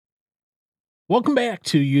Welcome back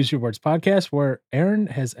to Use Your Words podcast, where Aaron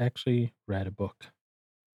has actually read a book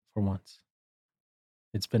for once.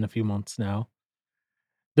 It's been a few months now,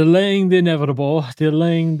 delaying the inevitable,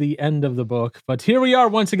 delaying the end of the book. But here we are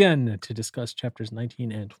once again to discuss chapters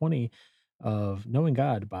 19 and 20 of Knowing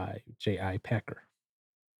God by J.I. Packer.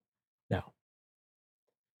 Now,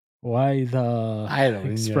 why the I don't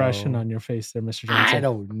expression know. on your face there, Mr. I Johnson?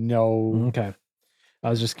 don't know. Okay. I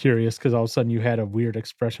was just curious because all of a sudden you had a weird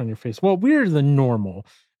expression on your face. Well, weirder than normal.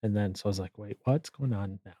 And then so I was like, wait, what's going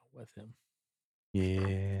on now with him?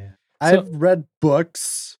 Yeah. So- I've read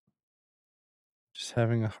books. Just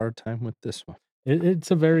having a hard time with this one. It's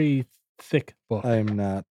a very thick book. I'm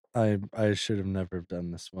not. I should have never done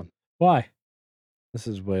this one. Why? This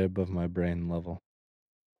is way above my brain level.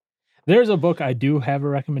 There's a book I do have a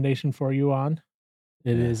recommendation for you on.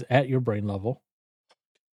 It Yeah. is at your brain level.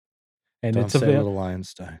 And Don't it's say available. Little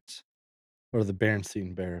Einsteins. Or the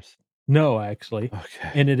Bernstein Bears. No, actually.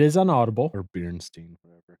 Okay. And it is on Audible. Or Bernstein,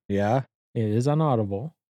 whatever. Yeah? It is on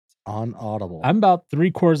Audible. On Audible. I'm about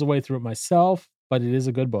 3/4 of the way through it myself, but it is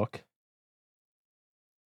a good book.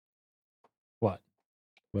 What?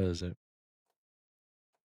 What is it?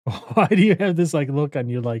 Why do you have this look on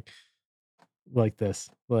you like this?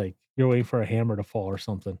 Like you're waiting for a hammer to fall or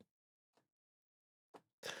something.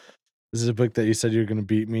 This is a book that you said you were going to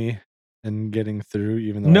beat me in getting through,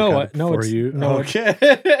 even though No, I got it no, before it's- you. no,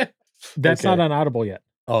 okay. That's not Okay. on Audible yet.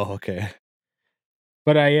 Oh, okay.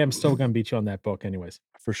 But I am still going to beat you on that book anyways.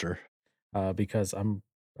 For sure. Because I'm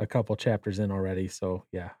a couple chapters in already. So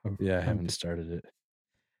yeah. Yeah, I haven't started it.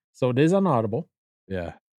 So it is on Audible.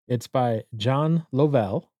 Yeah. It's by John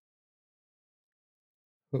Lovell.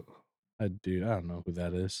 I don't know who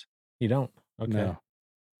that is. You don't? Okay. No.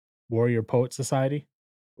 Warrior Poet Society.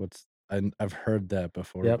 I've heard that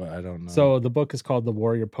before, Yep. but I don't know. So the book is called The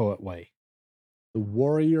Warrior Poet Way. The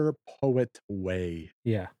Warrior Poet Way.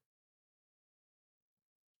 Yeah.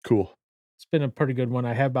 Cool. It's been a pretty good one.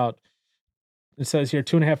 I have it says here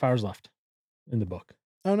 2.5 hours left in the book.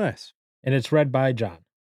 Oh, nice. And it's read by John.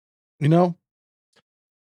 You know,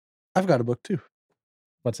 I've got a book too.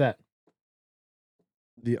 What's that?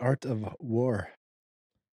 The Art of War.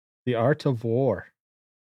 The Art of War.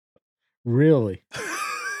 Really?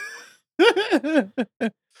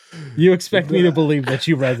 You expect me to believe that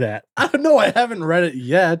you read that? I don't know. I haven't read it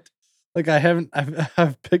yet. Like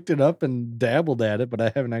I've picked it up and dabbled at it, but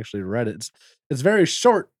I haven't actually read it. It's very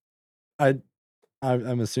short. I'm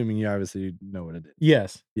assuming you obviously know what it is.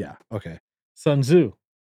 Yes. Yeah. Okay. Sun Tzu.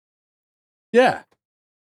 Yeah.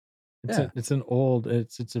 It's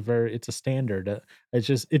a standard.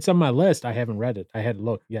 It's on my list. I haven't read it. I had to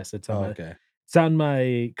look. Yes, it's on okay. It's on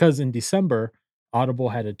my, because in December, Audible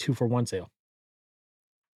had a 2-for-1 sale.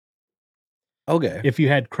 Okay. If you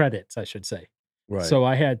had credits, I should say. Right. So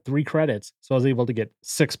I had 3 credits, so I was able to get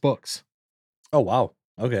 6 books. Oh wow.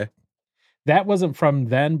 Okay. That wasn't from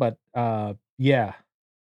then, but yeah.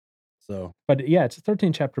 So, but yeah, it's a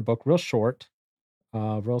 13 chapter book, real short,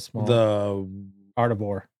 real small. The Art of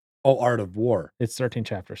War. Art of War. It's 13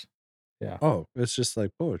 chapters. Yeah. Oh, it's just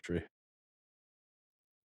like poetry.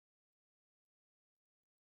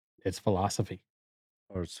 It's philosophy.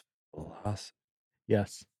 Or it's philosophy.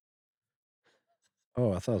 Yes.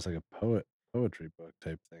 Oh, I thought it was like a poetry book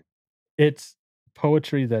type thing. It's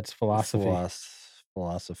poetry that's philosophy.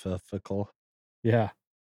 Philosophical. Yeah.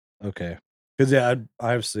 Okay. Because yeah,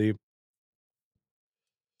 obviously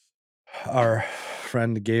our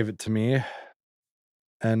friend gave it to me,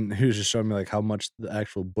 and he was just showing me like how much the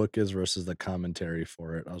actual book is versus the commentary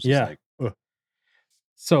for it. I was just like, ugh.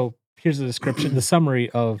 So here's the description, the summary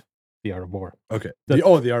of The Art of War. Okay. The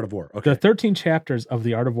Art of War. Okay. The 13 chapters of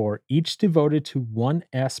The Art of War, each devoted to one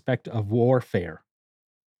aspect of warfare,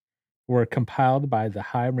 were compiled by the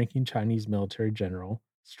high-ranking Chinese military general,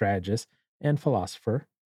 strategist, and philosopher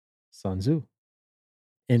Sun Tzu.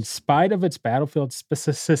 In spite of its battlefield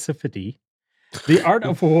specificity, The Art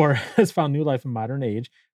of War has found new life in modern age,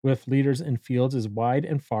 with leaders in fields as wide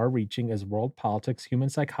and far-reaching as world politics, human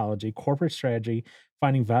psychology, corporate strategy,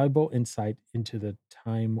 finding valuable insight into the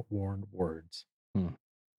time-worn words.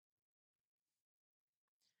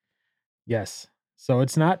 Yes. So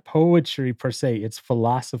it's not poetry per se, it's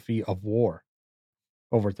philosophy of war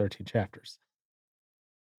over 13 chapters.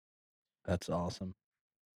 That's awesome.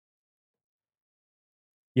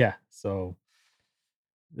 Yeah. So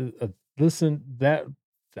listen, that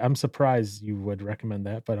I'm surprised you would recommend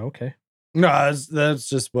that, but okay. No, that's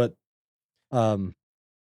just what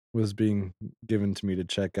was being given to me to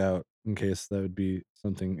check out in case that would be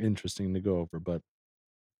something interesting to go over. But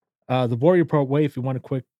The Warrior Poet Way, if you want a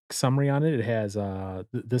quick summary on it, it has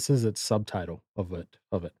this is its subtitle of it.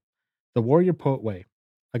 The Warrior Poet Way,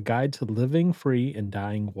 a guide to living free and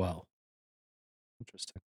dying well.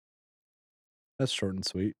 Interesting. That's short and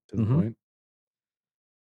sweet to the Mhm. point.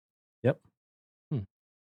 Yep. Hmm.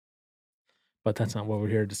 But that's not what we're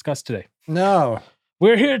here to discuss today. No.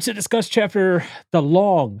 We're here to discuss chapter the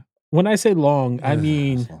long. When I say long, I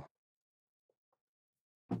mean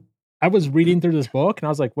I was reading through this book and I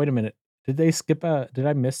was like, wait a minute. Did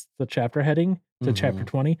I miss the chapter heading to chapter Mhm.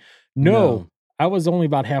 20? No. No. I was only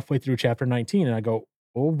about halfway through chapter 19 and I go,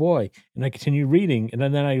 oh boy. And I continued reading. And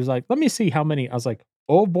then I was like, let me see how many. I was like,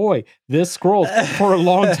 oh boy, this scrolled for a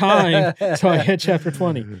long time. So I hit chapter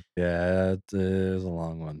 20. Yeah, it is a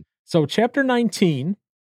long one. So chapter 19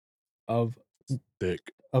 of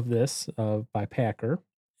Thick. this by Packer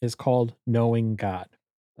is called Knowing God.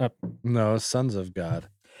 No, Sons of God.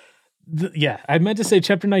 Yeah, I meant to say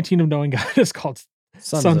chapter 19 of Knowing God is called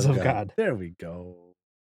Sons of God. There we go.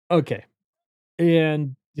 Okay.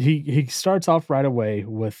 And he starts off right away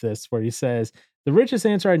with this where he says, "The richest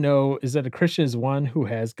answer I know is that a Christian is one who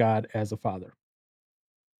has God as a father."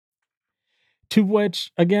 To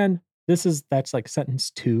which again, that's like sentence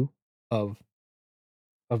 2 of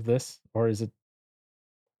this, or is it?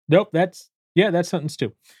 Nope, that's sentence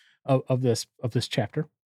 2 of this chapter.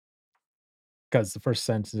 Because the first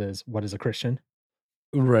sentence is, "What is a Christian?"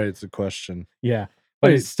 Right, it's a question. Yeah,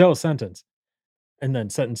 but it's Wait. still a sentence. And then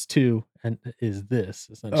sentence 2 and is this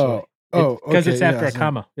essentially. Because Okay, it's after yeah, a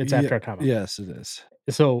comma. It's yeah, after a comma. yes, it is.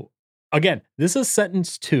 So again, this is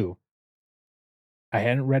sentence 2. I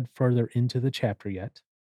hadn't read further into the chapter yet.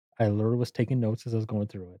 I literally was taking notes as I was going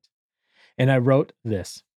through it. And I wrote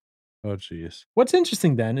this. Oh, jeez. What's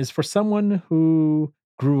interesting then is for someone who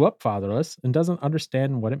grew up fatherless and doesn't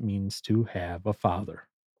understand what it means to have a father.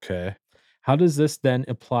 Okay. How does this then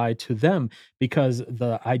apply to them? Because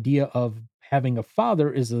the idea of having a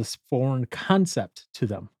father is this foreign concept to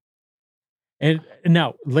them. And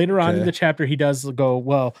now later on in Okay. the chapter, he does go,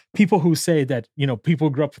 well, people who say that, people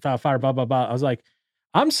grew up without a father, blah, blah, blah. I was like,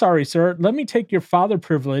 I'm sorry, sir. Let me take your father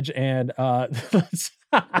privilege and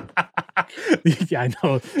yeah, I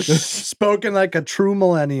know. Spoken like a true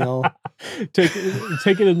millennial. take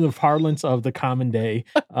it in the parlance of the common day.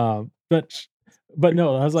 But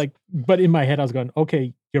no, I was like, but in my head, I was going,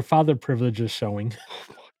 okay, your father privilege is showing.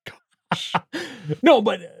 Oh my gosh. No,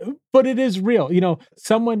 but it is real.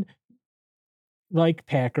 Someone like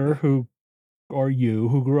Packer or you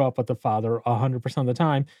who grew up with the father 100% of the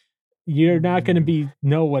time, you're not going to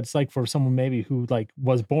know what it's like for someone maybe who like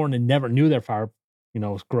was born and never knew their father,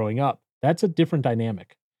 growing up. That's a different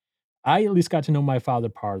dynamic. I at least got to know my father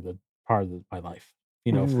my life.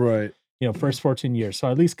 Right. First 14 years. So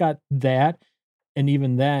I at least got that. And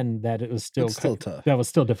even then, that it was still It's still tough. that was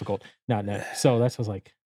still difficult. Not that. So that's I was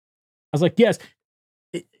like, yes,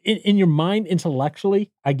 in your mind,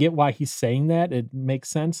 intellectually, I get why he's saying that. It makes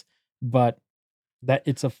sense, but that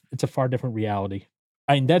it's a far different reality.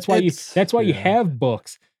 I mean, that's why you Yeah. have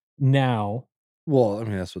books now Well, I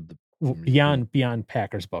mean, that's what beyond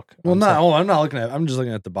Packer's book. well, I'm not looking at I'm just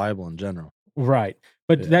looking at the Bible in general. Right.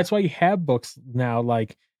 But Yeah. that's why you have books now,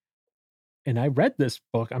 like, and I read this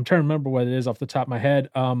book. I'm trying to remember what it is off the top of my head.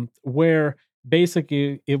 Where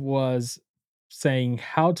basically it was saying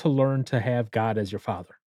how to learn to have God as your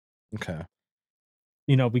father. Okay.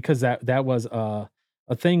 Because that was a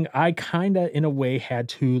thing I kind of in a way had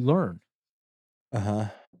to learn Uh-huh.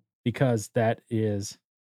 because that is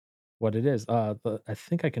what it is. I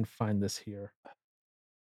think I can find this here.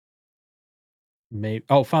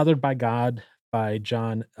 Fathered by God by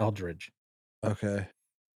John Eldridge. Okay.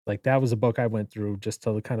 Like that was a book I went through just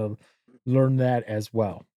to kind of learn that as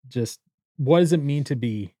well. Just what does it mean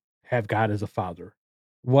to have God as a father?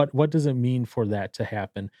 What does it mean for that to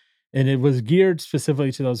happen? And it was geared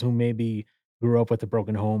specifically to those who maybe grew up with a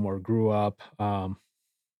broken home or grew up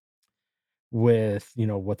with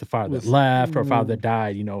with the father that With left or father that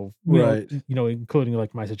died, right. including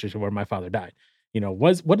like my situation where my father died.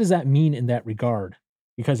 What does that mean in that regard?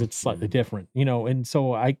 Because it's slightly Mhm. different, and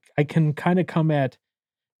so I can kind of come at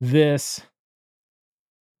this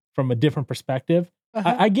from a different perspective.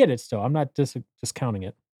 Uh-huh. I get it still. I'm not discounting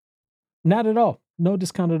it. Not at all. No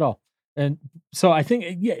discount at all. And so I think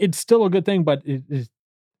yeah, it's still a good thing, but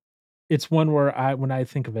it's one where when I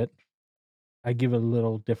think of it, I give it a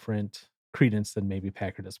little different credence than maybe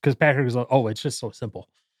Packer does. Because Packer is like, oh, it's just so simple.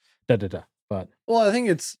 Da da da. But Well, I think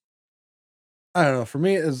I don't know. For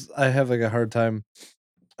me, is I have like a hard time.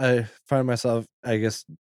 I find myself, I guess,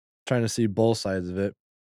 trying to see both sides of it.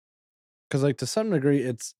 Because, like, to some degree,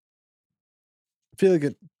 I feel like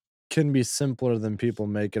it can be simpler than people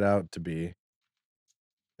make it out to be.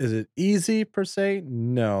 Is it easy per se?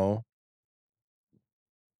 No.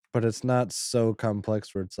 but it's not so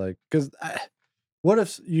complex where it's like, because what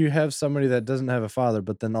if you have somebody that doesn't have a father,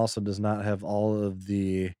 but then also does not have all of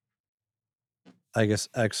the, I guess,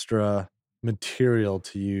 extra material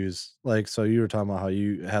to use? Like, so you were talking about how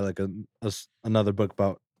you had like another book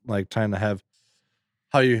about like trying to have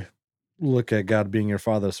how you look at God being your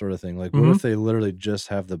father, sort of thing. Like, what Mhm. if they literally just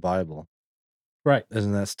have the Bible? Right.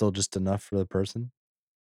 Isn't that still just enough for the person?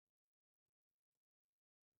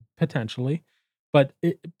 Potentially. But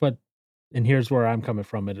and here's where I'm coming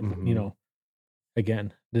from it, Hmm.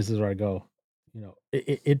 again, this is where I go,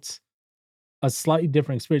 it's a slightly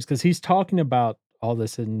different experience because he's talking about all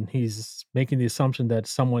this and he's making the assumption that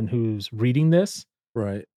someone who's reading this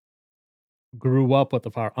Right. grew up with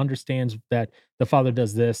the father, understands that the father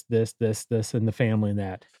does this, this, this, this in the family and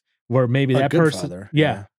that. Where maybe A that good person, father.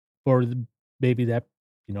 yeah, Yeah. or maybe that,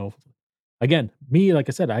 you know, again, me, like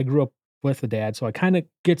I said, I grew up with a dad, so I kind of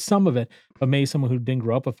get some of it, but maybe someone who didn't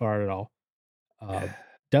grow up with a father at all uh,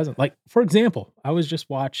 doesn't. Like, for example, I was just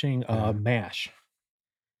watching Yeah. MASH.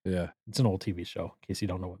 Yeah. It's an old TV show, in case you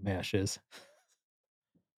don't know what MASH is.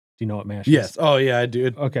 Do you know what MASH is? Yes. Oh, yeah, I do.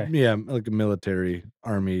 Okay. Yeah, like a military,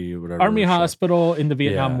 army, Army whatever show. hospital in the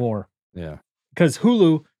Vietnam Yeah. War. Yeah. Because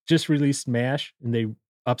Hulu just released MASH and they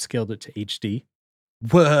upscaled it to HD.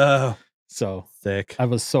 Whoa. So Thick. I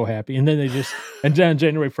was so happy. And then and then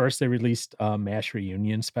January 1st, they released a MASH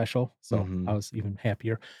reunion special. So I Mhm. was even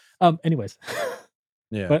happier. Anyways,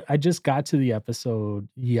 Yeah. but I just got to the episode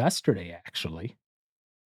yesterday, actually.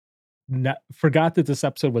 Forgot that this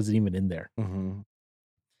episode wasn't even in there. Mhm.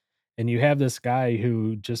 And you have this guy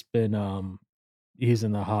who just been, he's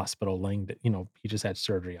in the hospital he just had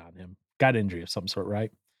surgery on him, got injury of some sort,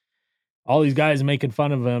 right? All these guys making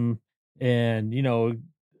fun of him and,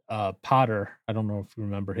 Potter, I don't know if you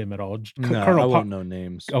remember him at all. No, I Colonel won't Potter. know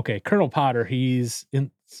names. Okay, Colonel Potter,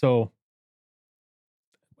 so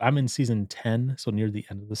I'm in season 10, so near the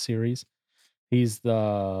end of the series. He's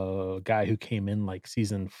the guy who came in like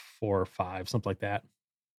season 4 or 5, something like that.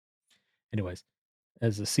 Anyways,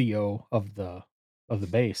 as the CEO of the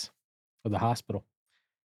base, of the hospital.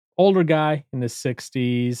 Older guy in his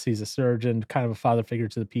 60s, he's a surgeon, kind of a father figure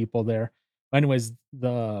to the people there. Anyways,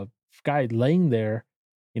 the guy laying there,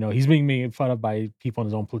 he's being made fun of by people in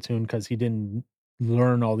his own platoon because he didn't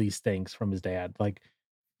learn all these things from his dad, like,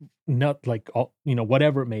 not like all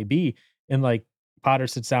whatever it may be, and, like, Potter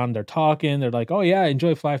sits down, they're talking, they're like, "Oh, yeah, I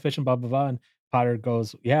enjoy fly fishing, blah, blah, blah," and Potter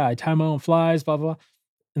goes, "Yeah, I tie my own flies, blah, blah," blah,"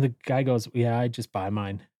 and the guy goes, "Yeah, I just buy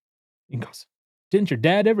mine." He goes, "Didn't your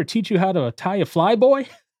dad ever teach you how to tie a fly, boy?"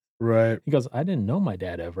 Right. He goes, "I didn't know my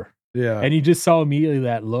dad ever." Yeah. And you just saw immediately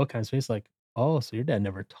that look on his face like, "Oh, so your dad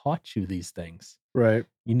never taught you these things. Right.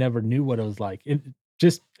 You never knew what it was like." It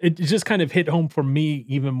just kind of hit home for me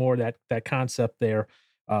even more that concept there,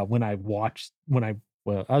 when I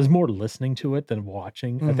was more listening to it than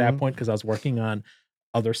watching at that Mhm. point because I was working on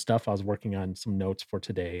other stuff. I was working on some notes for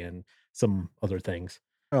today and some other things.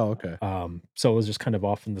 Oh, okay. So it was just kind of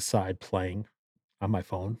off in the side playing on my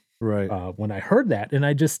phone, Right. when I heard that, and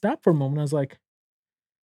I just stopped for a moment. I was like,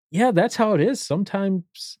 "Yeah, that's how it is."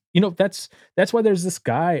 Sometimes, that's why there's this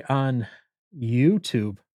guy on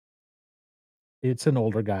YouTube. It's an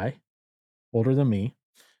older guy, older than me.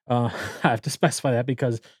 I have to specify that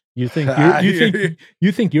because you think you're I you hear think you.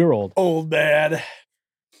 you think you're old, Old man.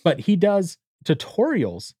 but he does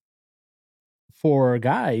tutorials for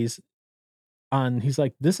guys on he's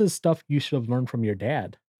like, "This is stuff you should have learned from your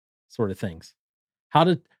dad," sort of things. How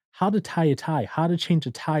to how to tie a tie, how to change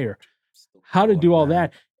a tire, Still how to do going, all man.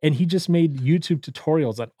 that, and he just made YouTube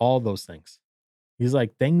tutorials on all those things. He's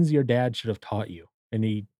like, "Things your dad should have taught you," and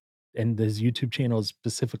his YouTube channel is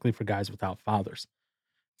specifically for guys without fathers,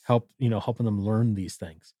 helping them learn these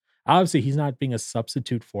things. Obviously, he's not being a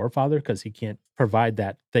substitute for a father because he can't provide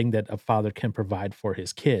that thing that a father can provide for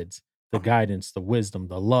his kids, the guidance, the wisdom,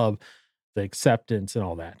 the love, the acceptance, and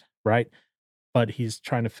all that, right? But he's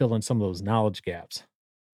trying to fill in some of those knowledge gaps.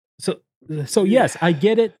 So Yeah. yes, I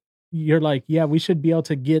get it. You're like, yeah, we should be able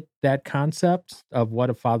to get that concept of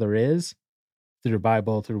what a father is through the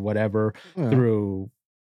Bible, through whatever, Yeah. through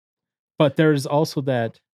but there's also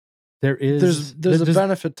that There's a there's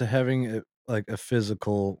benefit to having like a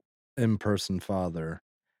physical in-person father.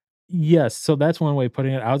 yes, so that's one way of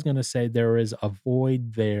putting it. I was gonna say there is a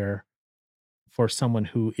void there for someone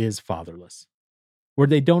who is fatherless, where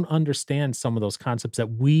they don't understand some of those concepts that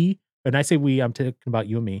and I say we, I'm talking about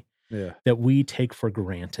you and me, Yeah. that we take for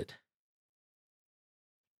granted.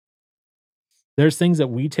 There's things that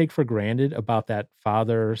we take for granted about that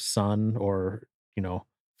father-son or,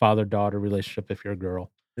 father-daughter relationship if you're a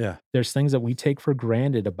girl. Yeah. There's things that we take for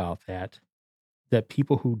granted about that that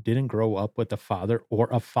people who didn't grow up with a father or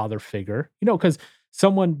a father figure, because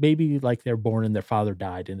someone maybe like they're born and their father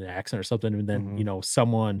died in an accident or something, and then, Mhm.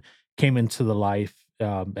 someone came into the life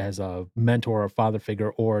as a mentor or father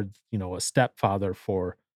figure, or, a stepfather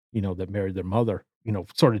for, that married their mother,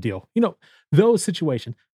 sort of deal. Those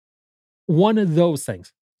situations, one of those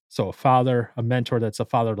things. So a father, a mentor that's a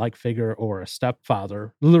father-like figure, or a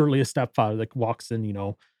stepfather, literally a stepfather that walks in,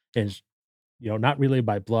 is, not really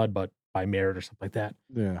by blood, but by merit or something like that.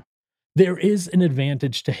 Yeah. There is an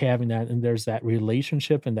advantage to having that, and there's that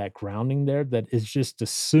relationship and that grounding there that is just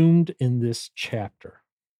assumed in this chapter.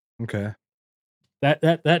 Okay.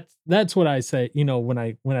 That's what I say, when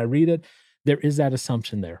I read it, there is that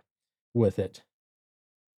assumption there with it.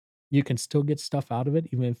 You can still get stuff out of it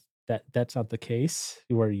even if that's not the case,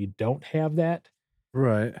 where you don't have that,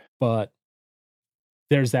 Right. but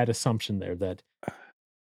there's that assumption there that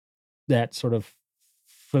that sort of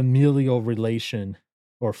familial relation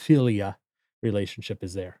or philia relationship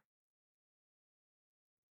is there.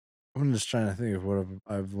 I'm just trying to think of what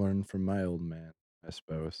I've learned from my old man, I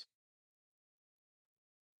suppose.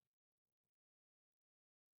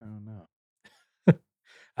 I don't know.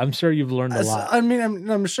 I'm sure you've learned a lot. I mean,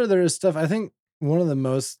 I'm sure there is stuff. I think one of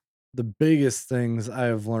the biggest things I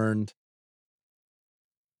have learned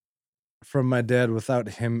from my dad without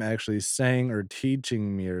him actually saying or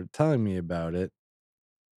teaching me or telling me about it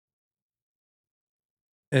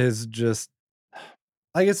is just,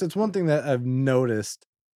 I guess it's one thing that I've noticed,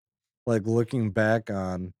 like looking back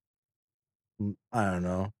on, I don't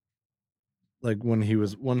know, like when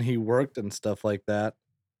he worked and stuff like that,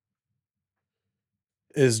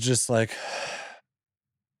 is just like,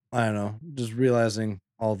 I don't know, just realizing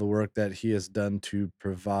all the work that he has done to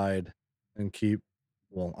provide and keep,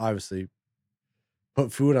 well, obviously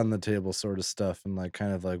put food on the table sort of stuff, and like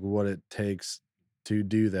kind of like what it takes to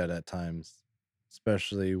do that at times,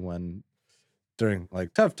 especially when during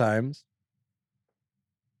like tough times.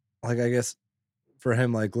 Like I guess for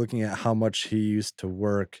him, like looking at how much he used to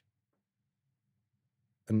work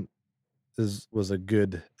and is was a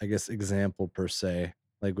good, I guess, example per se.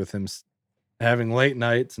 Like with him having late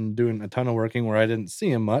nights and doing a ton of working where I didn't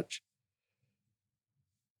see him much.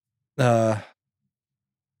 Uh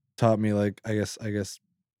Taught me like I guess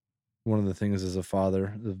one of the things as a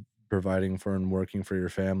father, the providing for and working for your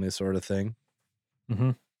family sort of thing.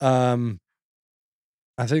 Mhm, Um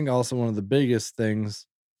I think also one of the biggest things,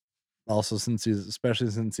 also since he's especially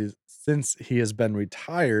since he has been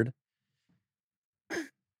retired,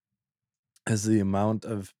 is the amount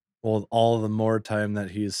of, well, all the more time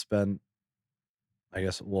that he's spent, I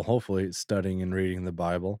guess, well, hopefully studying and reading the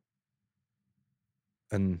Bible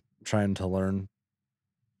and trying to learn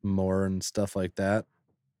more and stuff like that.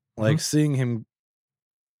 mhm, Like seeing him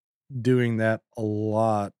doing that a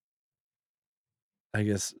lot, I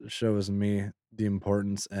guess, shows me the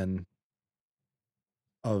importance and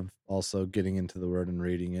of also getting into the word and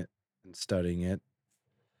reading it and studying it.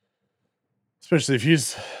 Especially if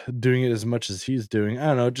he's doing it as much as he's doing. I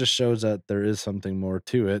don't know, it just shows that there is something more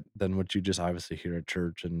to it than what you just obviously hear at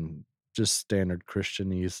church and just standard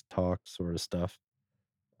Christianese talk sort of stuff.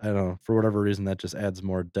 I don't know, for whatever reason, that just adds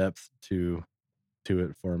more depth to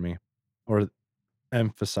it for me, or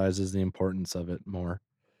emphasizes the importance of it more,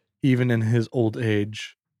 even in his old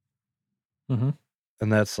age. mhm,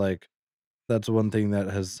 And that's one thing that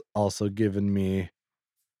has also given me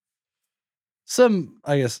some,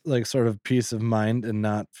 I guess, like, sort of peace of mind and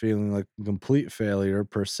not feeling like a complete failure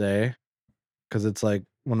per se. 'Cause it's like,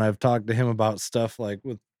 when I've talked to him about stuff, like,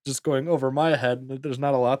 with just going over my head, there's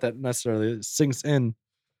not a lot that necessarily sinks in,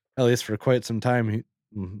 at least for quite some time,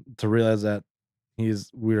 to realize that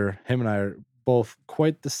him and I are both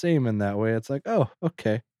quite the same in that way. It's like, "Oh,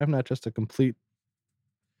 okay. I'm not just a complete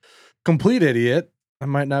idiot. I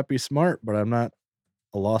might not be smart, but I'm not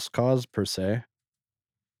a lost cause per se."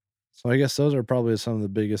 So I guess those are probably some of the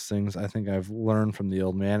biggest things I think I've learned from the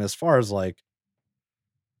old man as far as, like,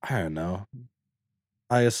 I don't know.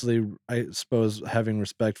 I suppose having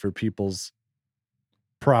respect for people's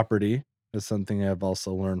property is something I've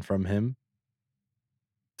also learned from him,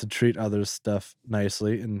 to treat others' stuff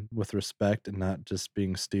nicely and with respect and not just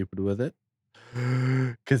being stupid with it.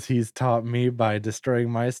 Because he's taught me by destroying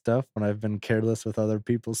my stuff when I've been careless with other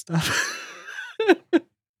people's stuff.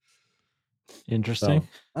 interesting. So,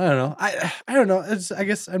 I don't know. I don't know. It's I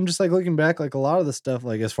guess I'm just, like, looking back, like, a lot of the stuff,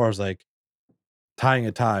 like, as far as, like, tying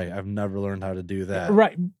a tie, I've never learned how to do that.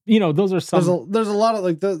 Right, those are some There's a lot of,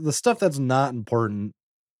 like, the stuff that's not important.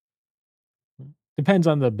 depends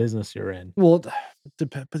on the business you're in. Well,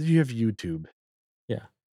 but you have YouTube. Yeah,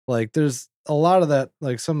 Like, there's a lot of that,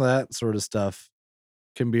 like, some of that sort of stuff.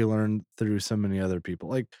 can be learned through so many other people.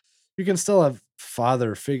 Like you can still have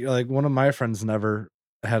father figure. Like one of my friends never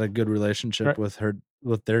had a good relationship Right.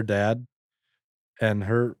 with their dad and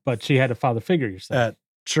her But she had a father figure, you're saying. at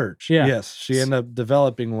church. Yeah. Yes, she ended up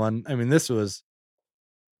developing one. I mean, this was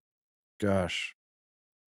gosh,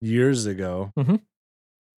 years ago. Mhm.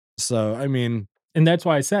 So, I mean, And that's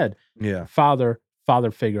why I said yeah. father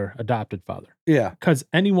figure, adopted father. Yeah. Because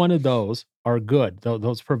any one of those are good.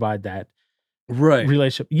 Those provide that Right.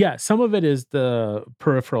 relationship. Yeah, some of it is the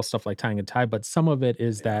peripheral stuff like tying a tie, but some of it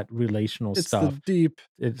is Yeah. that relational It's the stuff. deep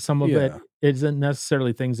Some of it yeah. isn't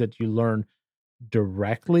necessarily things that you learn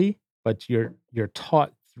directly, but you're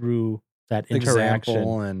taught through that interaction.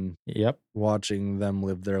 Example and Yep, watching them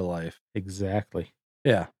live their life. exactly.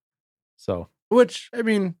 Yeah. So, Which, I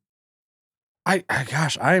mean, I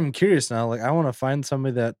gosh, I am curious now. Like, I wanna find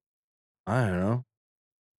somebody that, I don't know,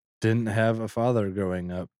 didn't have a father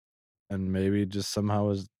growing up and maybe just somehow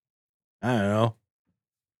was I don't know.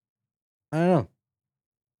 I don't know.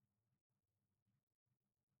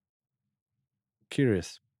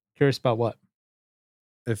 Curious. curious about what?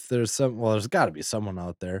 If there's there's gotta be someone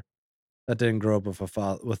out there that didn't grow up with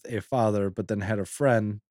a father, but then had a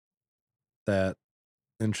friend that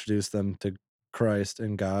introduced them to Christ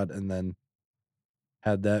and God and then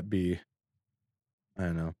had that be, I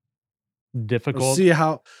don't know. Difficult. See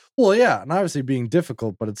how well, yeah, and obviously being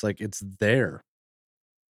difficult, but it's like it's there.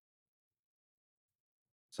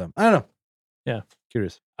 So I don't know. Yeah.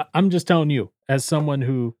 Curious. I'm just telling you, as someone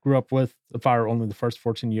who grew up with the fire only the first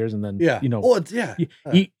 14 years, and then, Yeah. Oh, it's yeah.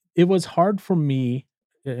 it was hard for me,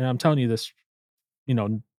 and I'm telling you this,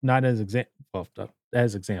 not as example, well,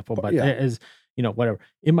 as example, But but yeah. as, whatever.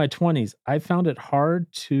 In my 20s, I found it hard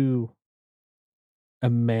to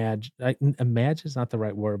imagine is not the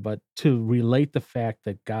right word, but to relate the fact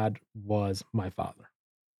that God was my father.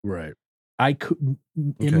 Right. I couldn't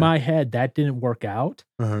in Okay. my head, that didn't work out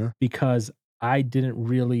Uh-huh. because I didn't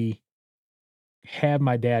really have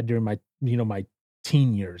my dad during my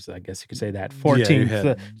teen years, I guess you could say that, Yeah, you 14 to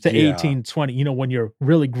had to yeah. 18, 20, when you're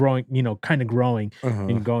really growing, kinda growing and Uh-huh.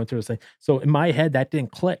 you're going through this thing. So in my head, that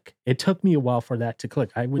didn't click. It took me a while for that to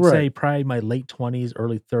click. I would Right. say probably my late 20s,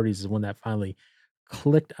 early 30s is when that finally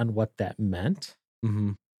clicked on what that meant,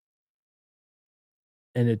 Mhm.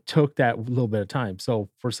 and it took that little bit of time. So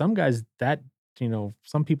for some guys,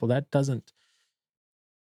 some people, that doesn't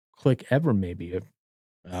click ever maybe.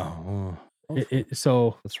 Oh. Oh,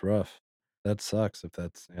 So that's rough. That sucks if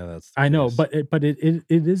that's I the know, case. but it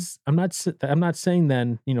is. I'm not saying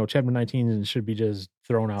then chapter 19 should be just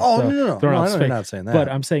Oh, no, no, no. thrown No, out I know you're space. not saying But that.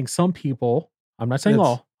 I'm saying some people. I'm not saying It's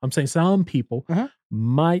all. I'm saying some people uh-huh.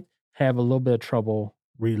 might have a little bit of trouble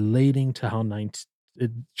relating to how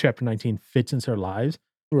chapter 19 fits into their lives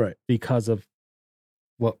Right. because of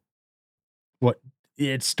what what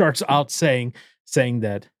it starts out saying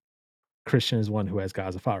that Christian is one who has God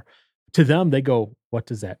as a father. To them, they go, "What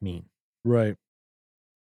does that mean?" Right.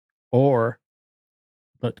 Or,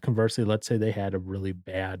 but conversely, let's say they had a really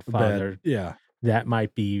bad Bad. father. Yeah. That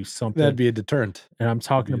might be That'd something, be a deterrent. and I'm That'd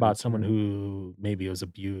talking be a about someone deterrent. who maybe was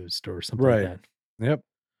abused or something like Right. that. Yep.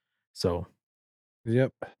 So,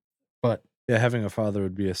 Yep. but Yeah, having a father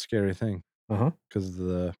would be a scary thing uh-huh, because of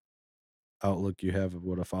the outlook you have of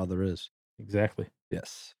what a father is. exactly.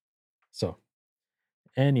 Yes. So,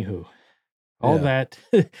 anywho, all Yeah. that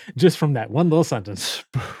just from that one little sentence.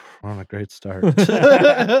 We're on a great start.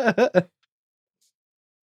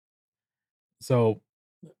 So,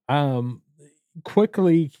 um,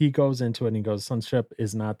 quickly he goes into it and he goes, sonship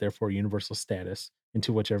is not therefore universal status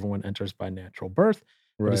into which everyone enters by natural birth,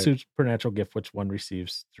 but a Right. supernatural gift which one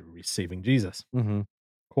receives through receiving Jesus. Mhm.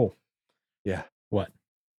 Cool. Yeah. What?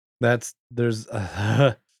 That's there's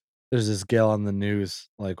this gal on the news,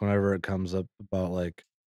 like, whenever it comes up about, like,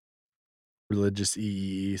 religious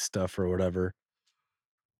EEE stuff or whatever,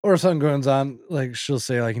 or something goes on, like, she'll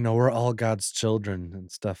say, like, "We're all God's children," and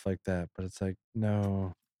stuff like that, but it's like,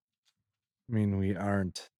 "No, I mean, we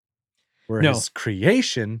aren't. We're No. His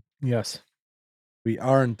creation. Yes. We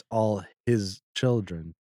aren't all His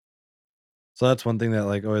children." So that's one thing that,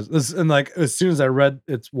 like, always this and, like, as soon as I read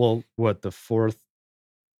it's well, what, the 4th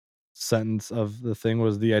sentence of the thing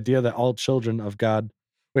was the idea that all children of God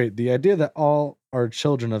the idea that all are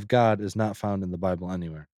children of God is not found in the Bible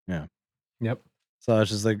anywhere. Yeah. Yep. So I was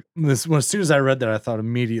just like, this as soon as I read that, I thought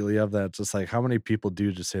immediately of that. It's just like, how many people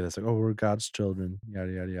do just say this? Like, oh, we're God's children,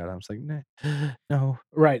 yada, yada, yada. I was like, nah, no.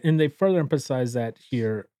 Right, and they further emphasize that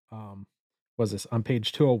here, was this on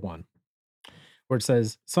page 201, where it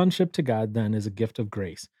says, "Sonship to God then is a gift of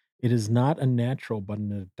grace. It is not a natural, but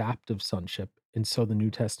an adoptive sonship, and so the New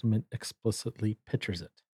Testament explicitly pictures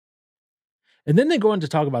it." And then they go on to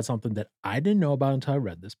talk about something that I didn't know about until I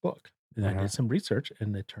read this book. And I Uh-huh. did some research,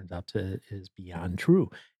 and it turns out to is beyond true,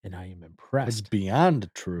 and I am It's impressed.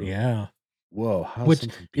 beyond true. Yeah. Whoa, how's Which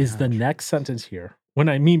something is the beyond true? next sentence here. When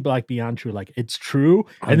I mean like beyond true, like it's true,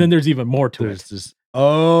 and then I'm there's even more to there's it. this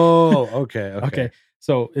Oh, okay, Okay. okay.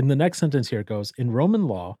 So in the next sentence here it goes, in Roman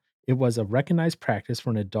law, it was a recognized practice for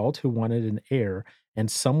an adult who wanted an heir and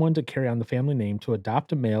someone to carry on the family name to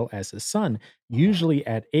adopt a male as his son, usually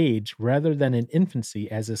at age rather than in infancy,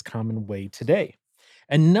 as is common way today.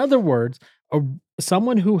 In other words, a,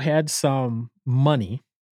 someone who had some money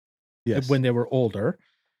Yes, when they were older,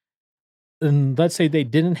 and let's say they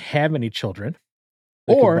didn't have any children,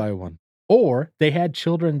 they could or buy one. they had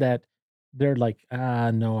children that they're like,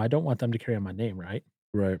 no, I don't want them to carry on my name, right?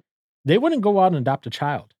 Right. They wouldn't go out and adopt a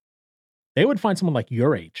child. They would find someone like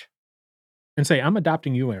your age and say, "I'm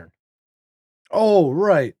adopting you, Aaron," Oh,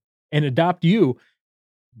 right. and adopt you.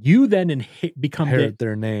 You then become the Inherit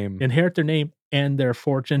their name, inherit their name and their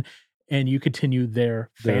fortune, and you continue their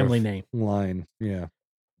their family name. line, yeah,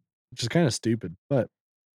 which is kinda stupid, but,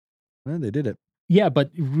 they did it. Yeah,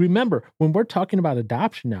 but remember, when we're talking about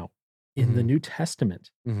adoption now in the Mhm, New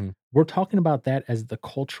Testament, mhm. we're talking about that as the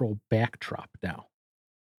cultural backdrop now.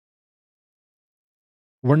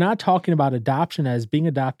 We're not talking about adoption as being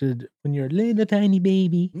adopted when you're a little tiny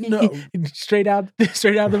baby, No. straight out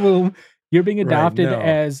straight out of the womb. You're being Right, adopted no.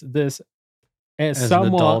 as As an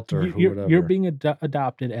someone adult or you're whatever. being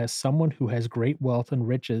adopted as someone who has great wealth and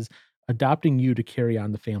riches, adopting you to carry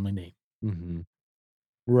on the family name. Mhm.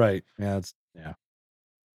 Right. Yeah, it's yeah.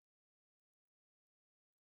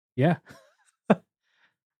 Yeah,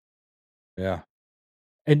 Yeah.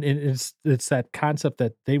 and it's that concept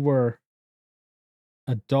that they were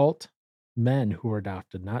adult men who were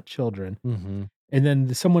adopted, not children. Mhm. And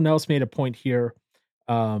then someone else made a point here.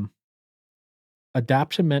 Um,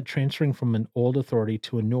 Adoption meant transferring from an old authority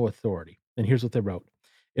to a new authority. And here's what they wrote.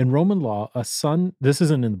 In Roman law, a son, this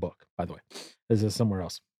isn't in the book, by the way, this is somewhere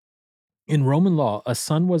else. In Roman law, a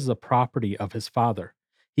son was the property of his father.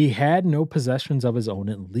 He had no possessions of his own,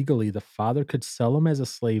 and legally, the father could sell him as a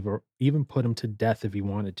slave or even put him to death if he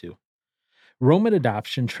wanted to. Roman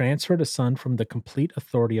adoption transferred a son from the complete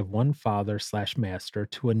authority of one father slash master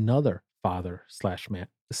to another father slash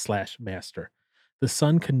master. The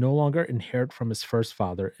son could no longer inherit from his first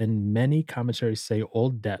father, and many commentaries say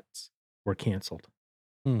old debts were canceled.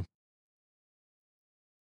 Hmm.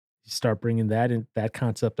 You start bringing that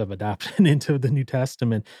concept of adoption into the New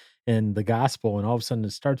Testament and the gospel, and all of a sudden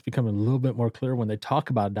it starts becoming a little bit more clear when they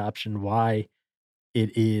talk about adoption why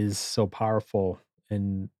it is so powerful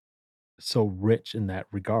and so rich in that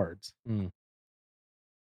regards. Mm.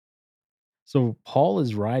 So Paul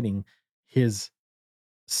is writing his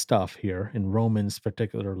stuff here in Romans,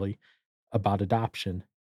 particularly about adoption,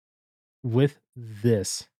 with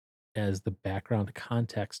this as the background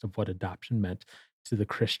context of what adoption meant to the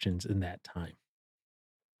Christians in that time.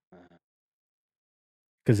 Uh,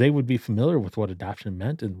 Because they would be familiar with what adoption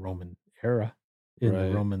meant in the Roman era, in the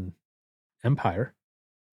right. Roman Empire.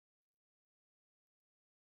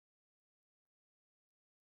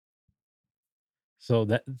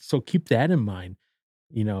 So keep that in mind,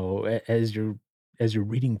 as you're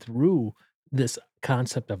reading through this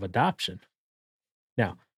concept of adoption.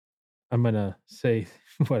 Now, I'm gonna say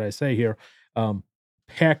what I say here. Um,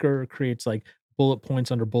 Packer creates like bullet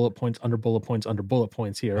points under bullet points under bullet points under bullet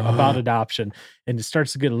points here about adoption, and it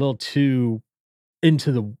starts to get a little too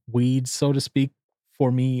into the weeds, so to speak,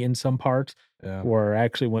 for me in some parts, Yeah. where I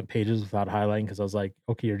actually went pages without highlighting because I was like,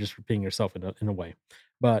 okay, you're just repeating yourself in a way.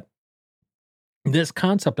 But this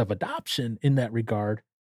concept of adoption in that regard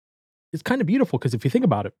is kind of beautiful because if you think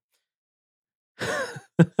about it,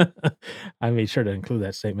 I made sure to include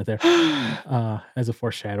that statement there as a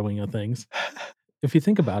foreshadowing of things. If you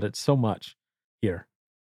think about it so much here,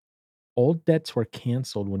 old debts were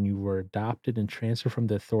canceled when you were adopted and transferred from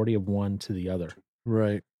the authority of one to the other.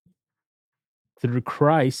 Right. Through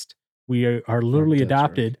Christ, we are Our literally debts are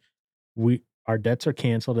adopted. We Our debts are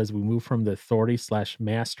canceled as we move from the authority slash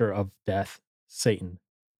master of death, Satan,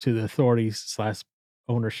 to the authority slash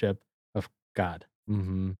ownership of God.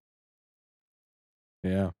 Mhm.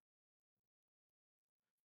 Yeah.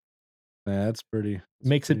 Yeah, that's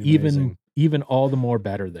Makes it pretty amazing. even all the more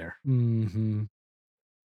better there. Mhm.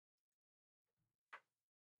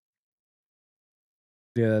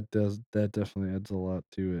 Yeah, that definitely adds a lot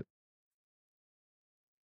to it.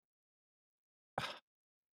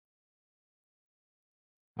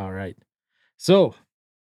 All right. So,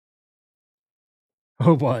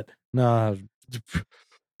 oh, what? Nah.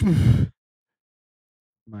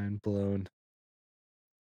 Mind blown.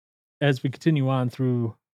 As we continue on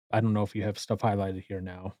through I don't know if you have stuff highlighted here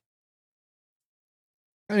now.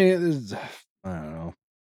 I mean, there's, I don't know.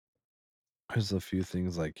 There's a few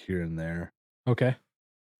things like here and there. Okay.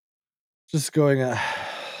 Just going, I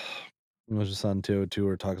was just on 202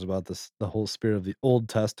 where it talks about this, the whole spirit of the Old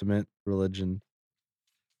Testament religion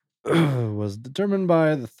was determined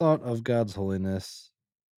by the thought of God's holiness.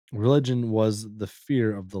 Religion was the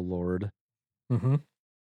fear of the Lord, Hmm.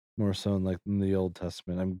 more so in like in the Old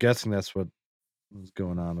Testament. I'm guessing that's what was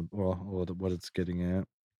going on, well, what it's getting at.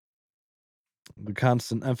 The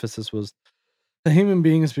constant emphasis was the human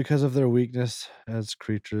beings, because of their weakness as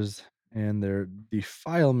creatures and their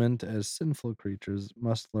defilement as sinful creatures,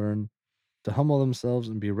 must learn to humble themselves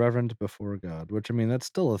and be reverent before God. Which, I mean, that's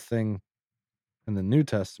still a thing in the New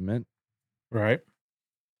Testament, Right.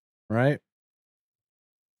 right?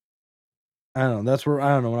 I don't know. That's where I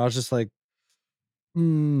don't know. When I was just like,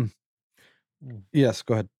 hmm, Mm. yes,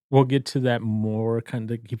 go ahead. We'll get to that more, kind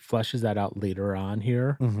of he fleshes that out later on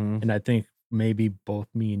here, Mm-hmm. and I think maybe both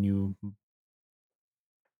me and you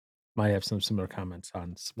might have some similar comments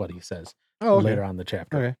on what he says Oh, okay. later on in the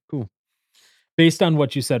chapter. Okay, cool. Based on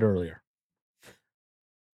what you said earlier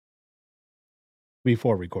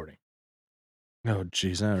before recording. Oh,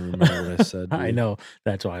 jeez, I don't remember what I said, I dude. know,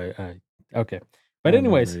 that's why I okay. But My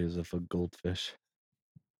anyways, memory is of a goldfish.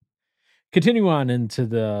 continue on into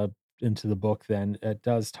the book then. It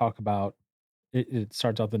does talk about it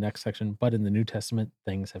starts out the next section, but in the New Testament,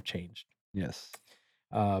 things have changed. Yes.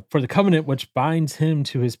 For the covenant which binds him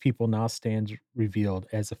to his people now stands revealed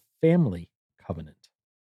as a family covenant.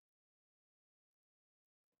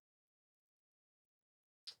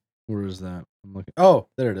 Where is that? I'm looking. Oh,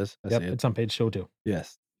 there it is. I see Yep, it. it's on page 202.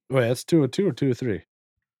 Yes. Wait, that's 202 or 203?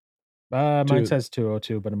 Mine Two. says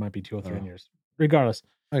 202, but it might be 203 in Oh. yours. Regardless,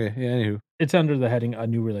 Okay. Yeah. Anywho. it's under the heading "A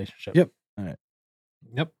New Relationship." Yep. All right.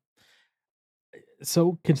 Yep.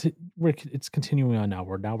 So it's continuing on now.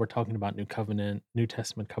 We're talking about New Covenant, New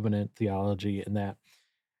Testament covenant theology, and that.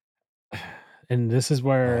 And this is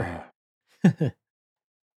where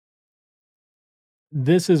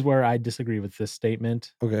I disagree with this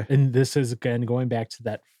statement. Okay. And this is again going back to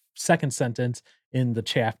that second sentence in the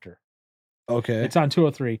chapter. Okay. It's on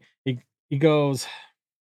 203. He goes,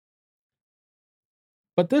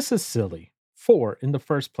 but this is silly. For, in the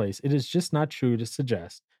first place, it is just not true to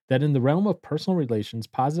suggest that in the realm of personal relations,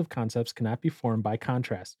 positive concepts cannot be formed by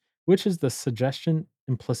contrast, which is the suggestion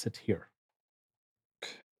implicit here.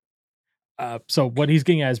 So what he's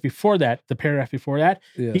getting at is before that, the paragraph before that,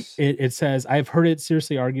 Yes. it says, "I've heard it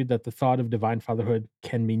seriously argued that the thought of divine fatherhood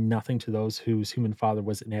can mean nothing to those whose human father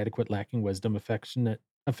was inadequate, lacking wisdom, affection,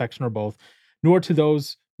 or both, nor to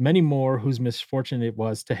those many more whose misfortune it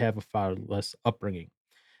was to have a fatherless upbringing.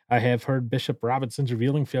 I have heard Bishop Robinson's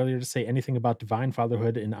revealing failure to say anything about divine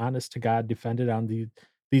fatherhood and honest to God defended on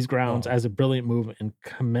these grounds Oh. as a brilliant move in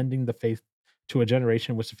commending the faith to a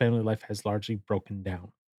generation which the family life has largely broken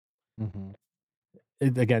down." Mm-hmm.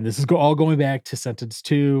 Again, this is all going back to sentence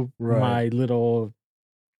 2, Right. my little,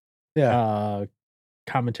 Yeah. uh,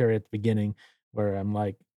 commentary at the beginning where I'm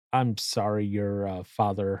like, "I'm sorry your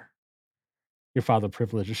father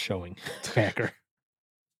privilege is showing, Packer."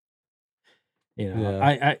 You know,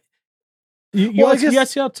 Yeah. you Well, I also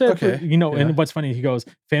guess. have to Okay. Yeah. and what's funny, he goes,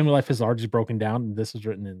 "Family life is largely broken down," and this was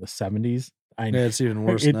written in the '70s. I Yeah. It's even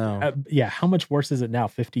worse it now. yeah, how much worse is it now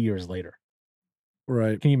 50 years later?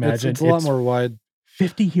 Right. Can you It's imagine? it's a lot It's more wide.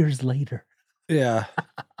 50 years later. Yeah.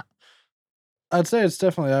 I'd say it's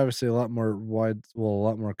definitely obviously a lot more wide. Well, a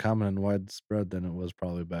lot more common and widespread than it was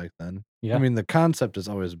probably back then. I Yeah. mean, the concept has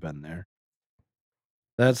always been there.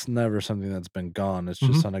 That's never something that's been gone. It's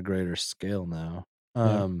Mhm. just on a greater scale now.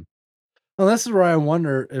 Yeah. Well, this is where I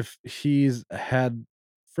wonder if he's had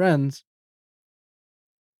friends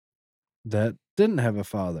that didn't have a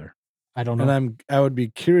father, I don't and know. I would be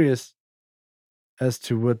curious as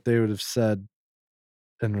to what they would have said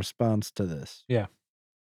in response to this, Yeah.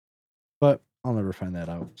 but I'll never find that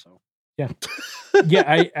out. So, Yeah. Yeah,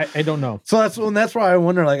 I don't know. so that's why I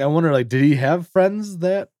wonder. Like, did he have friends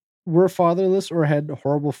that were fatherless or had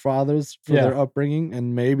horrible fathers for Yeah. their upbringing,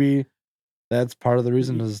 and maybe that's part of the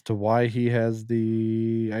reason as to why he has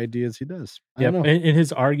the ideas he does. I don't Yep, know. and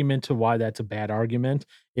his argument to why that's a bad argument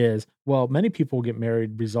is, well, many people get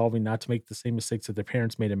married resolving not to make the same mistakes that their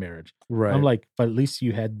parents made in marriage. I'm Right. like, but at least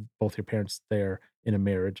you had both your parents there in a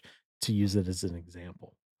marriage to use it as an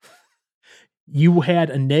example. You had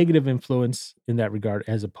a negative influence in that regard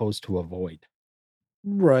as opposed to a void.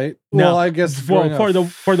 Right. Well, Now, I guess well, growing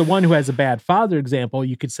up. for the one who has a bad father example,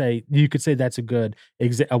 you could say that's a good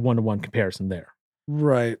a one-to-one comparison there.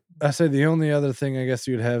 Right. I say the only other thing I guess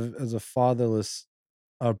you'd have as a fatherless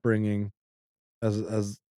upbringing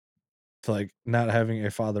as to like not having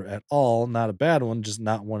a father at all, not a bad one, just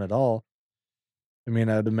not one at all. I mean,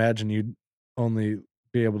 I'd imagine you'd only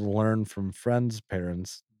be able to learn from friends'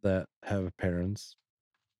 parents that have parents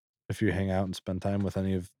if you hang out and spend time with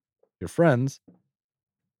any of your friends.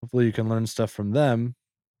 Hopefully, you can learn stuff from them.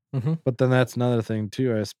 Mhm. But then that's another thing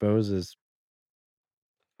too, I suppose, is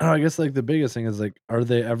I guess like the biggest thing is like, are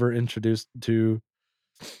they ever introduced to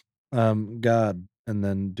God? And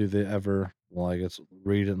then do they ever, well, I guess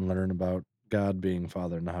read and learn about God being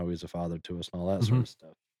father and how he's a father to us and all that sort Mhm. of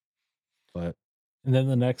stuff. But And then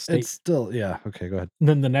the next it's state still, yeah, okay, go ahead.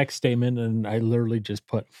 then the next statement, and I literally just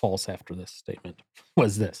put false after this statement,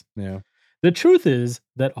 was this: Yeah. "The truth is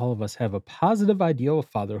that all of us have a positive ideal of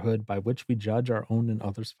fatherhood by which we judge our own and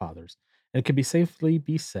others' fathers. It can be safely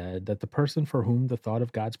be said that the person for whom the thought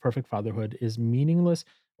of God's perfect fatherhood is meaningless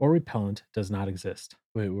or repellent does not exist."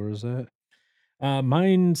 Wait, where is that?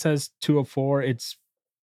 Mine says 204.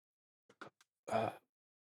 Uh,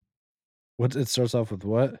 What it starts off with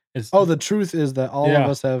what? it's Oh, the truth is that all of yeah,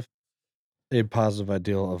 us have a positive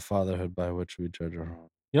ideal of fatherhood by which we judge our own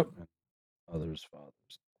yep. and others'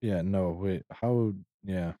 fathers. Yeah, no, wait, how?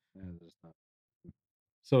 Yeah, it's not.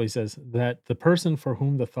 So he says that the person for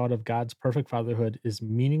whom the thought of God's perfect fatherhood is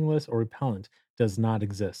meaningless or repellent does not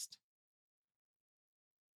exist.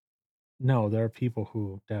 No, there are people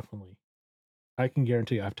who definitely, I can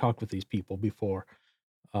guarantee you, I've talked with these people before,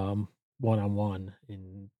 um, one on one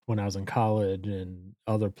in when I was in college and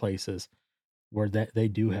other places where that they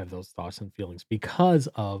do have those thoughts and feelings because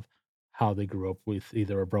of how they grew up with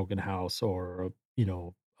either a broken house or a,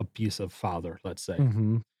 abusive father, let's say.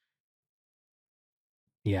 Mhm.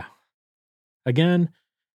 Yeah. Again,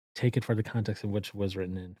 take it for the context in which it was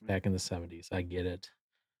written in back in the 70s. I get it.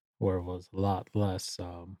 Where it was a lot less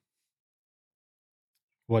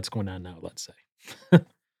what's going on now, let's say. Do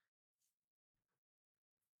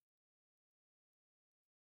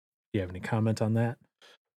you have any comment on that?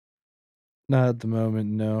 Not at the moment,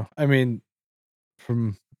 no. I mean,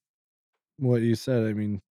 from what you said, I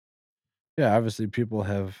mean, yeah, obviously people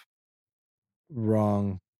have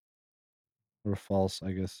wrong or false,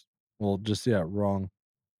 I guess. Well, just yeah, wrong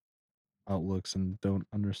outlooks and don't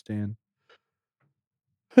understand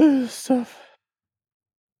stuff.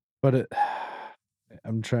 But it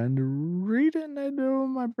I'm trying to read it and I know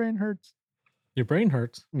my brain hurts. Your brain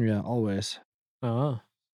hurts. Yeah, always. Uh-huh.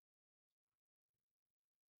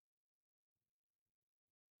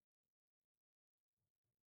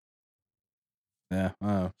 Yeah.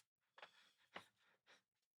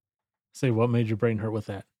 Say what made your brain hurt with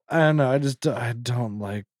that? I don't know. I don't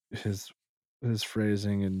like his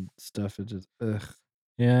phrasing and stuff. It just ugh.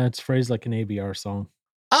 Yeah, it's phrased like an ABR song.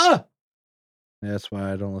 Ah! That's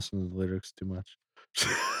why I don't listen to the lyrics too much.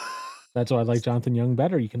 That's why I like Jonathan Young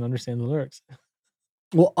better. You can understand the lyrics.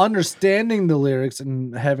 Well, understanding the lyrics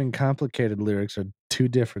and having complicated lyrics are two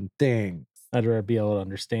different things. I'd rather be able to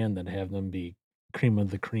understand than have them be cream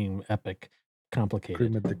of the cream, epic, Cream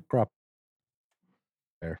complicated. of the crop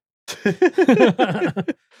there.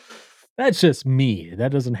 That's just me.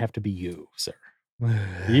 That doesn't have to be you, sir.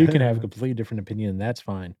 You can have a completely different opinion, and that's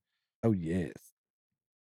fine. Oh, yes.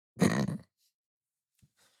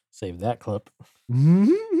 Save that clip.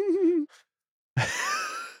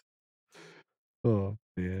 Oh,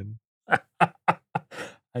 man.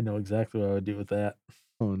 I know exactly what I would do with that.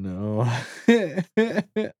 Oh, no.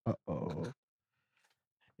 Uh-oh.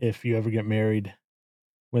 If you ever get married,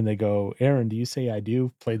 when they go, "Aaron, do you say I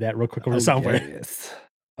do?" Play that real quick over the Oh, soundboard. yes.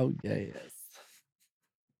 Oh, yes.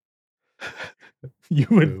 You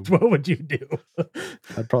would Boom. what would you do?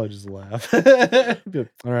 I'd probably just laugh. Be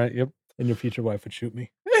like, all right, yep. And your future wife would shoot me.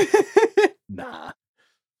 Nah.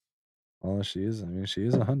 Well, she is. I mean, she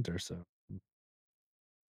is a hunter, so.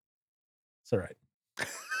 It's alright.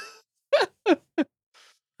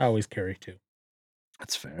 I always carry 2.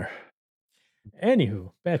 That's fair.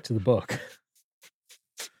 Anywho, back to the book.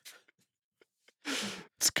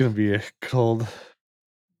 It's gonna be a cold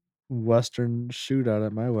Western shootout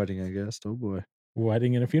at my wedding, I guess. Oh boy.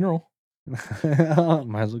 Wedding and a funeral. Might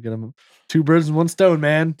as well get them 2 birds in 1 stone,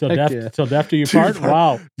 man. Till Heck death yeah. till death do you Dude, part?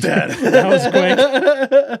 Wow. dead. That was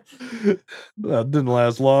quick. That didn't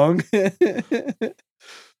last long.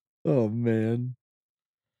 Oh man.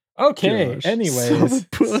 Okay, Gosh. Son of a anyways.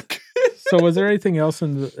 book. So was there anything else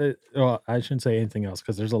in the well, I shouldn't say anything else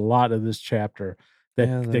because there's a lot of this chapter that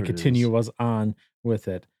Yeah, that there continue is. was on with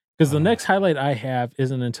it. Because the next highlight I have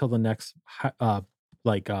isn't until the next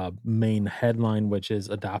main headline, which is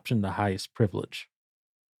adoption the highest privilege.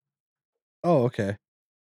 Oh, okay.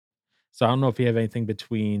 So I don't know if you have anything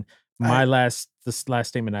between I this last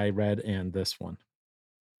statement I read and this one.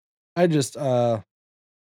 I just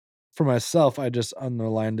for myself, I just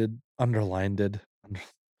underlined.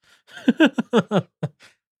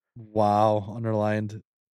 Wow, underlined.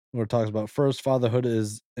 Where it talks about first, fatherhood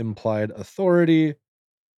is implied authority.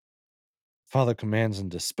 Father commands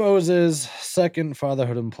and disposes. Second,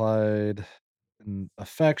 fatherhood implied in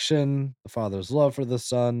affection, the father's love for the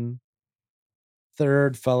son.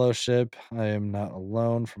 Third, fellowship. I am not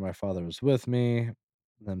alone, for my father is with me. And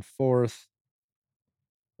then fourth,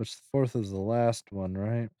 which the fourth is the last one,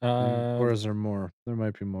 right? uh, Or is there more? There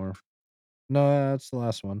might be more. No, that's the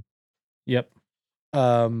last one. yep,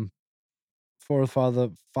 Um, fourth,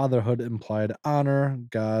 fatherhood implied honor.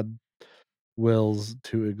 God wills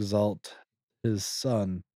to exalt his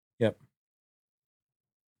son. yep.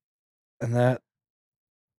 And that,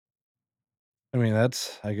 I mean,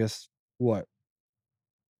 that's, I guess, what?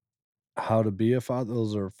 How to be a father.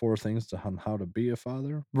 Those are four things on how to be a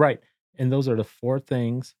father. Right. And those are the 4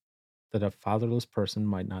 things that a fatherless person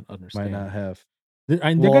might not Might understand. not have.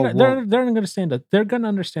 And Well, well, they're gonna understand that they're gonna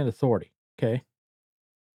understand authority, okay?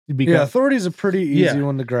 yeah, Because authority is a pretty easy yeah,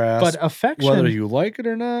 one to but grasp. Whether affection, you like it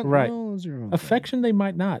or not, right. well, is your own thing. Affection, they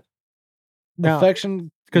might not. Now,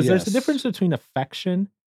 Affection, because there's a difference yes. between affection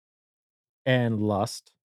and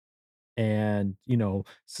lust and,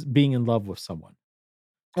 being in love with someone.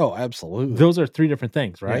 Oh, absolutely. Those are 3 different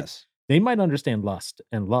things, right? Yes. They might understand lust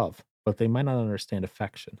and love, but they might not understand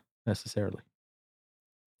affection necessarily.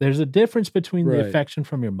 There's a difference between the Right. affection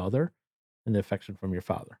from your mother and the affection from your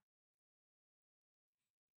father,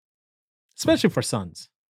 especially for sons.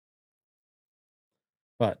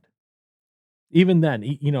 But even then,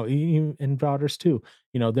 and daughters too,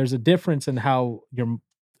 there's a difference in how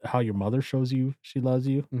your mother shows you she loves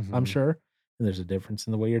you, I'm Hmm. sure, and there's a difference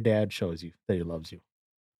in the way your dad shows you that he loves you,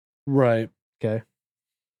 Right. okay?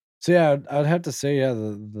 So yeah, I'd have to say, yeah,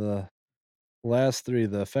 the last three,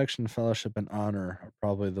 the affection, fellowship, and honor, are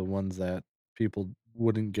probably the ones that people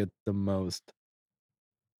wouldn't get the most.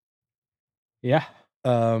 Yeah,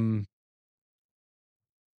 Um,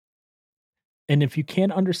 and if you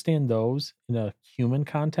can't understand those in a human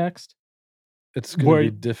context, it's gonna be where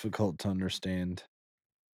difficult to understand.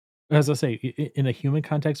 as I say, in a human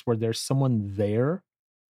context where there's someone there,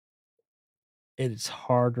 it's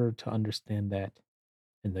harder to understand that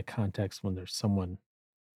in the context when there's someone.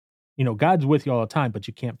 God's with you all the time, but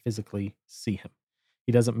you can't physically see him.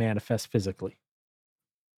 He doesn't manifest physically.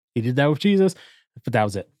 He did that with Jesus, but that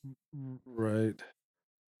was it. Right.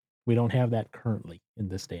 We don't have that currently in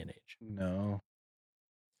this day and age. No.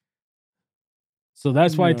 So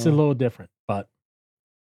that's why it's a No. little different, but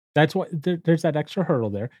that's why there's that extra hurdle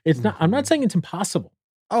there. It's not I'm not Mhm. saying it's impossible.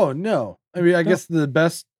 Oh, no. I mean, I No. guess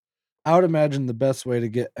I would imagine the best way to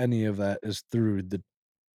get any of that is through the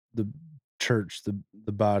church,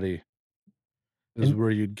 the body is And where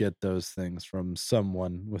you'd get those things from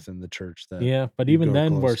someone within the church that yeah, but you even go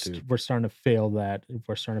then close to. we're starting to fail that.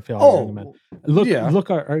 We're starting to fail our young men. Oh, yeah. Look,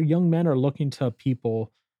 our young men are looking to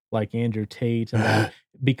people like Andrew Tate and that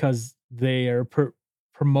because they are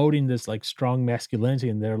promoting this like strong masculinity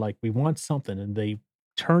and they're like, we want something, and they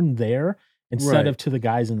turn there instead Right. of to the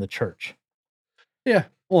guys in the church. Yeah.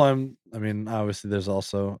 Well, I mean, obviously there's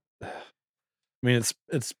also I mean,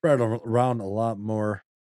 it's spread around a lot more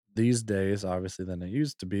these days, obviously, than it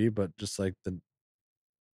used to be, but just like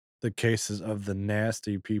the cases of the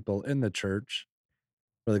nasty people in the church,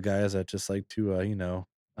 for the guys that just like to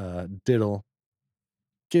diddle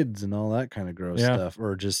kids and all that kind of gross Yeah. stuff,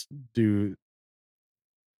 or just do,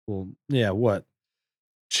 well, yeah, what,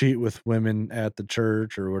 cheat with women at the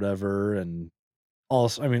church or whatever. And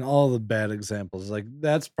also, I mean, all the bad examples, like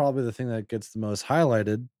that's probably the thing that gets the most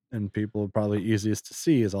highlighted, and people probably easiest to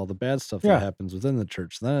see is all the bad stuff that Yeah. happens within the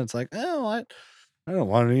church. Then it's like, oh, I don't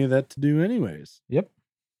want any of that to do anyways. Yep.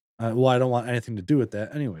 Well, I don't want anything to do with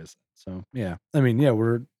that anyways. So yeah, I mean, yeah,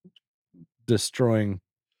 we're destroying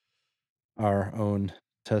our own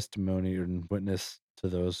testimony and witness to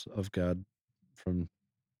those of God from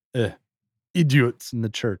eh, idiots in the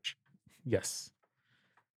church. Yes.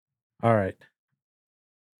 All right.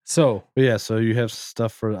 So, But yeah, so you have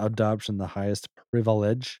stuff for adoption, the highest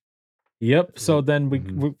privilege. yep. Is So then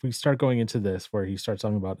mhm, we start going into this where he starts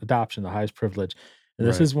talking about adoption, the highest privilege, and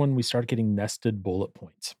this right. is when we start getting nested bullet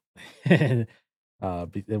points, and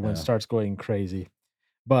when it Yeah. starts going crazy.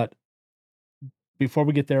 But before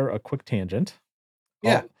we get there, a quick tangent.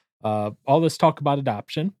 Yeah. All this talk about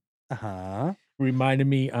adoption Uh-huh. reminded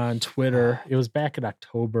me on Twitter. It was back in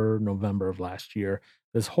October, November of last year.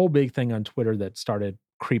 This whole big thing on Twitter that started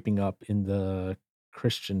creeping up in the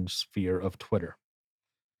Christian sphere of Twitter.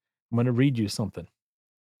 I'm going to read you something,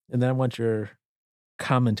 and then I want your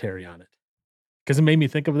commentary on it. because it made me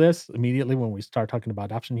think of this immediately when we start talking about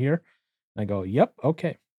adoption here. I go, yep,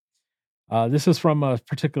 okay. This is from a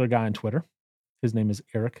particular guy on Twitter. His name is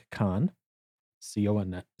Eric Conn,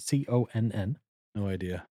 Conn. No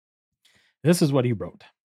idea. This is what he wrote.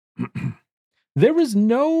 There is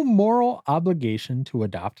no moral obligation to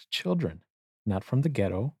adopt children, not from the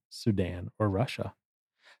ghetto, Sudan, or Russia.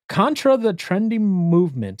 Contra the trendy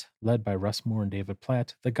movement led by Russ Moore and David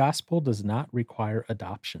Platt, the gospel does not require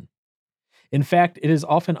adoption. In fact, it is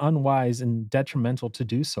often unwise and detrimental to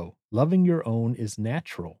do so. Loving your own is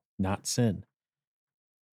natural, not sin.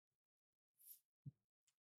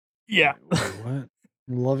 Yeah. Wait, what?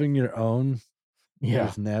 Loving your own Yeah.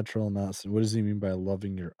 is natural, not sin. What does he mean by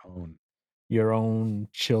loving your own? Your own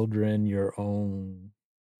children, your own.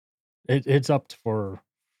 It's up for,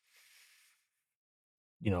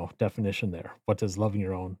 definition there. What does loving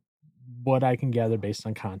your own? What I can gather based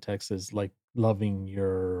on context is like loving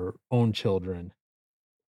your own children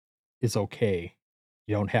is okay.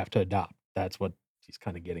 You don't have to adopt. That's what he's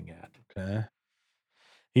kind of getting at. Okay.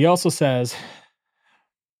 He also says,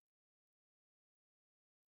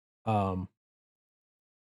 um,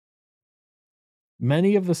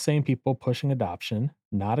 many of the same people pushing adoption,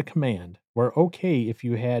 not a command, were okay if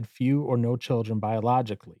you had few or no children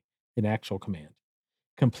biologically, an actual command.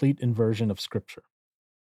 Complete inversion of scripture.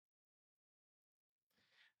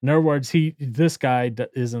 In other words, this guy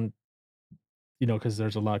isn't, because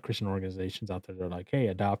there's a lot of Christian organizations out there that are like, hey,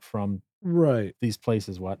 adopt from Right. these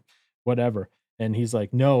places, whatever. And he's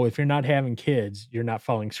like, no, if you're not having kids, you're not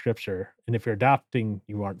following scripture. And if you're adopting,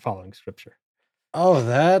 you aren't following scripture.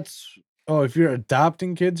 If you're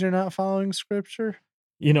adopting kids, you're not following scripture?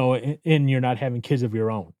 And you're not having kids of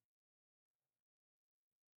your own.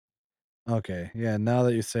 Okay. Yeah, now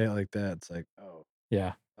that you say it like that, it's like, oh,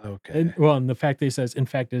 Yeah. okay. And the fact that he says, in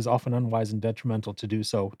fact, it is often unwise and detrimental to do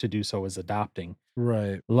so. To do so is adopting.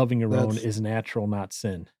 Right. Loving your own That's is natural, not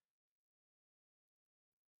sin.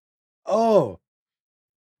 Oh,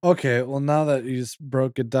 okay. Well, now that you just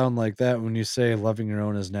broke it down like that, when you say loving your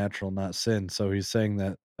own is natural, not sin, so he's saying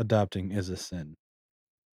that adopting is a sin.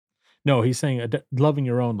 No, he's saying loving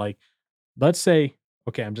your own. Like, let's say,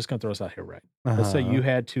 okay, I'm just going to throw this out here, right? Let's say Uh-huh. you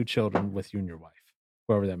had 2 children with you and your wife,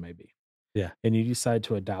 whoever that may be, Yeah. and you decide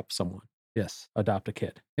to adopt someone, Yes. adopt a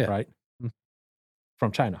kid, Yeah. right? Mm.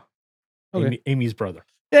 From China, Okay. Amy's brother.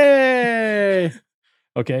 Yay!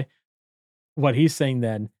 Okay. What he's saying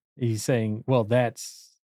then, he's saying, well,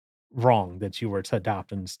 that's wrong that you were to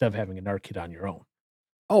adopt instead of having another kid on your own.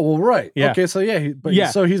 Oh, well, right. Yeah. Okay, so yeah, Yeah.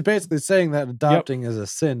 so he's basically saying that adopting is a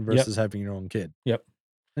sin Yep. versus having your own kid. Yep.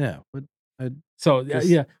 Yeah, but So Just-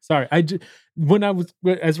 yeah, sorry.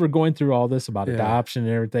 As we're going through all this about Yeah. adoption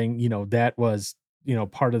and everything, that was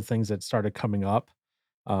part of the things that started coming up.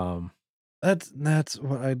 that's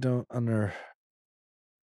what I don't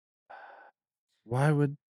why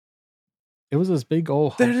would It was this big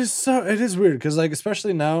old it is weird because like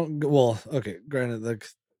especially now, well, okay, granted, like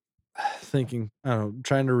thinking, I don't know,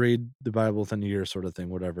 trying to read the Bible within a year sort of thing,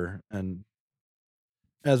 whatever. And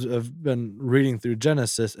as I've been reading through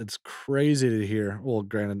Genesis, it's crazy to hear. Well,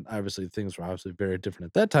 granted, obviously things were obviously very different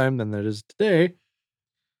at that time than it is today.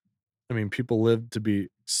 I mean, people lived to be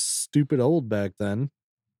stupid old back then.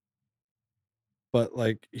 But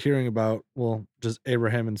like hearing about, well, just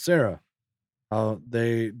Abraham and Sarah, how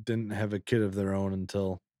they didn't have a kid of their own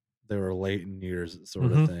until they were late in years, sort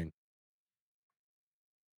of Mhm. thing.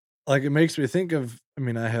 Like it makes me think of, I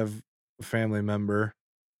mean, I have a family member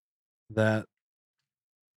that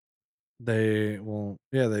they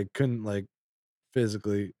couldn't like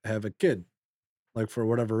physically have a kid. Like for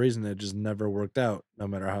whatever reason, it just never worked out, no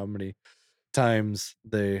matter how many times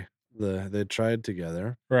they tried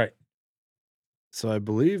together. right. So I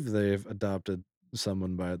believe they've adopted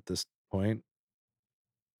someone by at this point.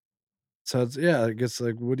 So it's yeah, I guess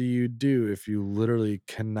like what do you do if you literally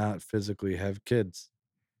cannot physically have kids?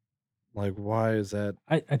 Like why is that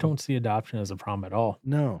I don't see adoption as a problem at all.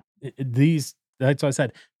 no. These that's why I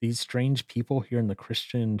said these strange people here in the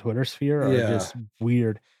Christian Twitter sphere are Yeah. just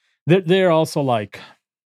weird. They're also like,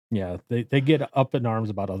 yeah, they get up in arms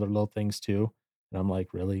about other little things too. And I'm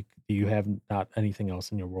like, really? Do you have not anything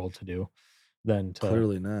else in your world to do than to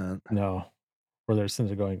Clearly not. no? Where their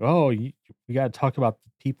sins are going, oh, you got to talk about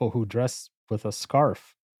the people who dress with a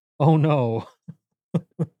scarf. Oh no,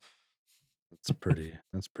 That's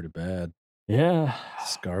pretty bad. yeah.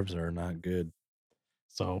 Scarves are not good.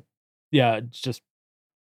 So, yeah, it's just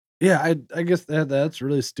Yeah, I guess that's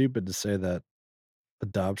really stupid to say that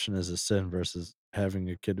adoption is a sin versus having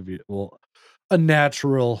a kid be well, a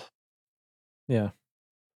natural yeah,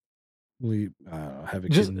 we have a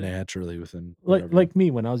just kid naturally within like whatever. like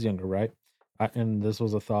me when I was younger, right? and this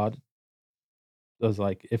was a thought. It was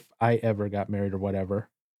like, if I ever got married or whatever,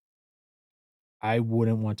 I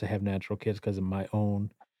wouldn't want to have natural kids because of my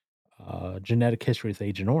own genetic history with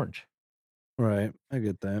Agent Orange. Right. I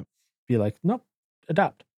get that. Be like, nope,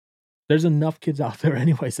 adopt. There's enough kids out there,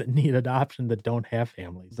 anyways, that need adoption that don't have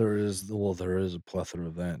families. There is a plethora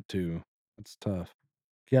of that too. It's tough.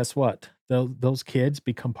 Guess what? Those kids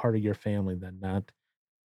become part of your family, then, not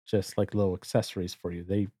just like little accessories for you.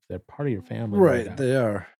 They're part of your family, no Right, doubt. they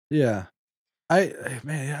are. Yeah.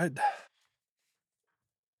 Man,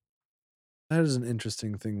 that is an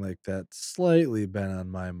interesting thing like that. Slightly been on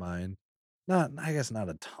my mind. Not I guess not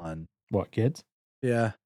a ton. What, kids?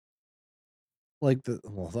 Yeah. Like the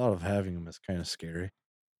thought of having them is kind of scary.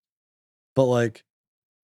 But like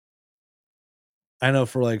I know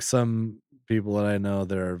for like some people that I know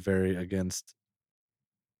that are very against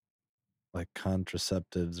like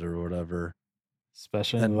contraceptives or whatever.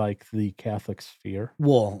 Especially in And like the Catholic sphere.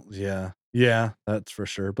 well, yeah. Yeah, that's for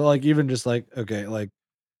sure. But like even just like okay, like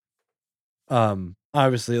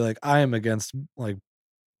obviously like I am against like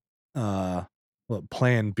uh what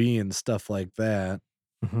plan B and stuff like that.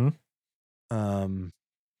 Hmm. Um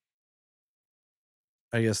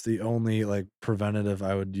I guess the only like preventative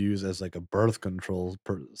I would use as like a birth control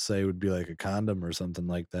per se would be like a condom or something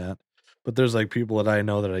like that. But there's like people that I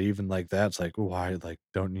know that I even like that's like, why like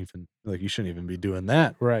don't even like you shouldn't even be doing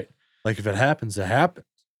that. Right. Like if it happens, it happens.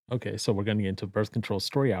 Okay, so we're gonna get into birth control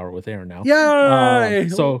story hour with Aaron now. Yay!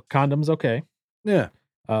 So condoms, okay. Yeah.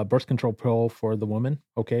 Birth control pill for the woman,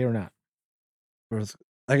 okay or not? Birth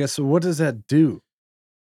I guess so what does that do?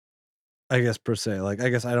 I guess per se. Like I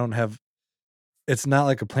guess I don't have it's not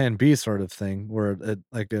like a plan B sort of thing where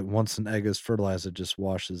once an egg is fertilized, it just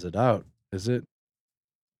washes it out, is it?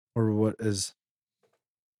 Or what is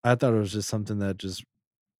I thought it was just something that just,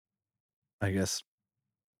 I guess,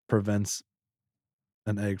 prevents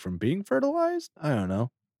an egg from being fertilized? I don't know.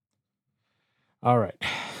 All right.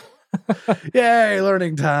 Yay,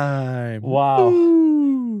 learning time. Wow.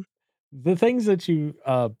 Woo! The things that you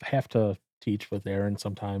have to teach with Aaron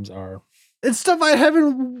sometimes are It's stuff I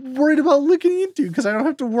haven't worried about looking into because I don't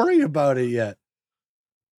have to worry about it yet.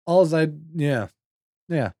 Alls I yeah.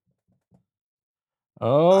 Yeah.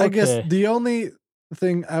 I guess okay. the only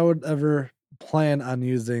thing I would ever plan on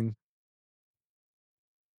using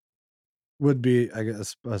would be, I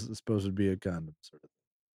suppose would be a condom sort of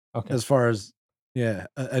Okay. as far as, yeah,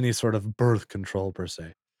 any sort of birth control per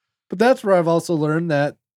se. But that's where I've also learned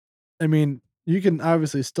that, I mean, you can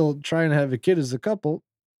obviously still try and have a kid as a couple,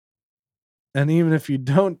 and even if you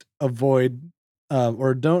don't avoid,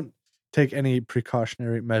 or don't take any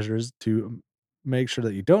precautionary measures to make sure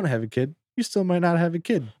that you don't have a kid, you still might not have a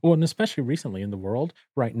kid. Well, and especially recently in the world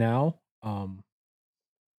right now, I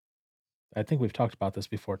think we've talked about this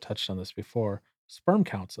before, touched on this before. Sperm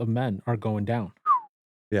counts of men are going down.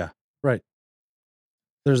 Yeah, right.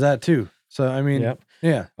 There's that too. So, I mean, Yep.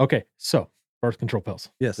 yeah, Okay, so birth control pills.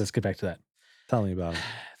 yes. Let's get back to that. Tell me about it.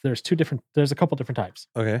 There's a couple different types.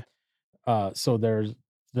 Okay. So there's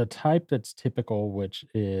the type that's typical, which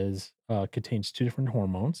is contains two different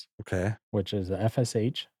hormones, Okay. which is the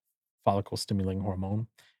FSH, follicle stimulating hormone,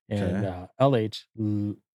 and Okay.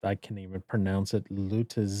 LH. I can't even pronounce it.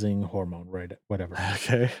 Luteinizing hormone, right? Whatever.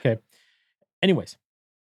 Okay. Okay. Anyways,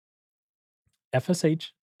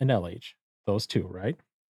 FSH and LH, those two, right?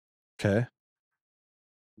 Okay.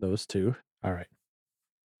 Those 2. All right.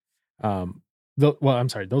 Um, well, I'm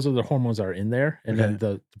sorry, those are the hormones that are in there, and then Okay.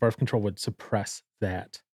 the birth control would suppress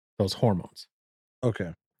those hormones.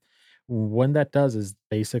 Okay. When that does is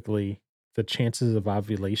basically the chances of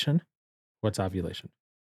ovulation. What's ovulation?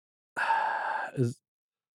 Is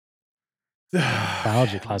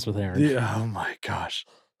Biology class with Aaron. oh my gosh.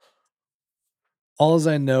 All as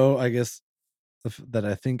I know, I guess that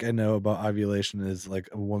I think I know about ovulation is like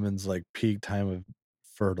a woman's like peak time of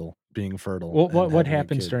being fertile Well, and what having a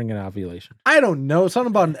happens kid. during an ovulation? I don't know.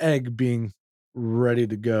 Something about an egg being ready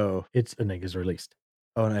to go. It's an egg is released.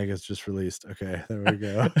 Oh, an egg is just released. Okay, there we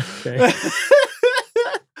go. Okay.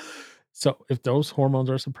 So if those hormones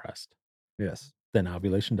are suppressed, Yes, then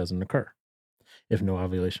ovulation doesn't occur. If no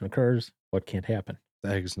ovulation occurs, what can't happen? the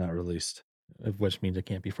egg is not released. Which means it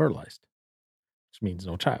can't be fertilized, which means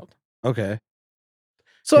no child. Okay.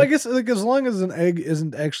 So I Okay. guess like as long as an egg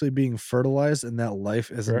isn't actually being fertilized and that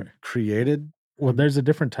life Right. isn't created. Well, there's a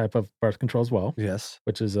different type of birth control as well, Yes.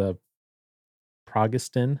 which is a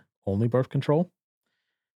progestin only birth control.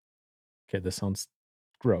 Okay, this sounds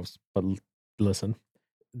gross, but listen.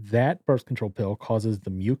 That birth control pill causes the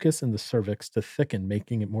mucus in the cervix to thicken,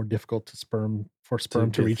 making it more difficult for To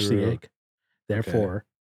sperm to get reach the through. egg. Okay. Therefore,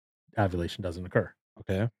 ovulation doesn't occur.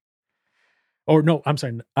 Okay. Or no, I'm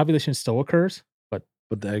sorry, ovulation still occurs, but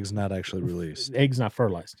But the egg's not actually released. the egg's not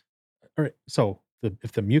fertilized. All right. So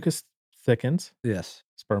if the mucus thickens, Yes.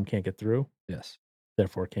 sperm can't get through, Yes.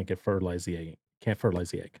 therefore can't fertilize the egg.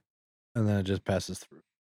 And then it just passes through.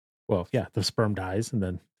 Well, yeah, the sperm dies and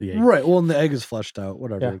then the egg. Right. Well, and the egg is flushed out, Yeah.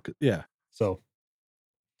 whatever. Yeah. So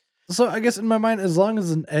So I guess in my mind, as long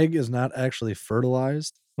as an egg is not actually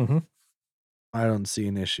fertilized, Mhm. I don't see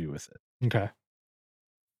an issue with it. Okay.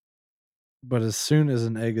 But as soon as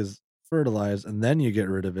an egg is fertilized and then you get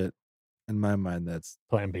rid of it, in my mind, that's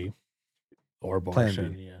Plan B or plan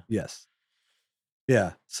abortion. B. Yeah. Yes.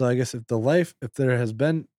 Yeah. So I guess if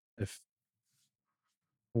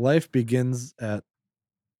life begins at,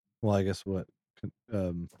 well, I guess what,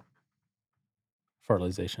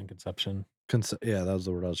 Fertilization, conception. yeah, that was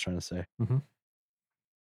the word I was trying to say. Mhm.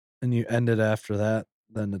 And you end it after that,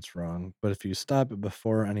 then it's wrong. But if you stop it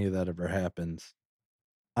before any of that ever happens,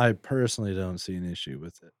 I personally don't see an issue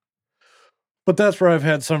with it. But that's where I've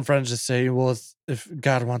had some friends just say, well, if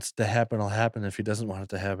God wants it to happen, it'll happen. If he doesn't want it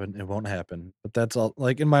to happen, it won't happen. But that's all,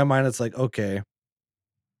 like, in my mind, it's like, okay,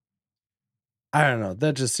 I don't know.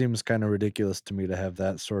 That just seems kind of ridiculous to me to have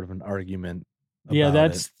that sort of an argument Yeah,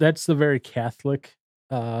 about it. that's the very Catholic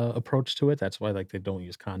approach to it. That's why like they don't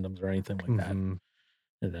use condoms or anything like that. Mhm.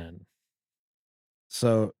 And then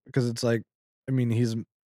So, because it's like, I mean, he's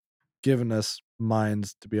given us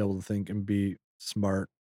minds to be able to think and be smart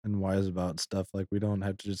and wise about stuff. Like, we don't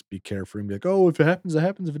have to just be carefree and be like, oh, if it happens, it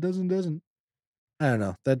happens. If it doesn't, it doesn't. I don't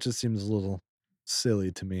know. That just seems a little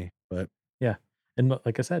silly to me. But yeah. And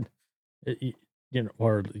like I said,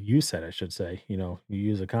 or you said, I should say, you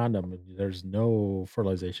use a condom, and there's no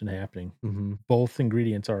fertilization happening. mhm, Both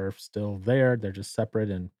ingredients are still there. They're just separate,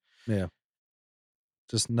 and yeah,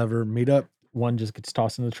 just never meet up. one just gets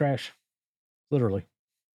tossed in the trash, literally.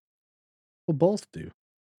 Well, both do.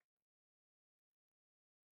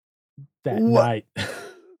 That What? night.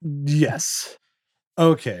 Yes.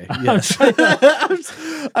 Okay. I'm Yes. trying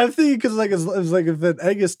I'm thinking because like it's like if that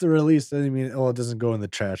egg is still released, then I mean, oh, it doesn't go in the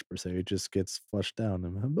trash per se. It just gets flushed down.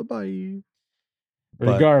 And bye bye.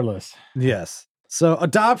 But Regardless, yes. So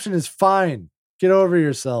adoption is fine. Get over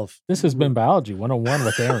yourself. this has been Biology 101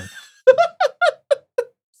 with Aaron.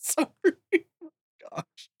 Sorry.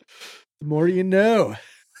 Gosh. The more you know.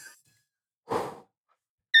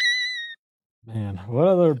 Man, what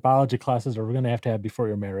other biology classes are we going to have before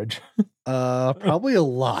your marriage? Probably a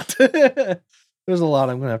lot. There's a lot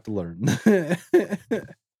I'm gonna have to learn.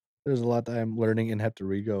 There's a lot that I'm learning and have to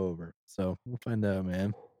re-go over. So we'll find out,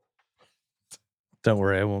 man. Don't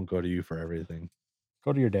worry, I won't go to you for everything.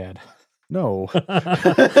 Go to your dad. No.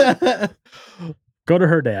 Go to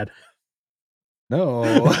her dad. No.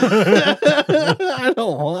 I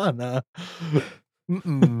don't wanna.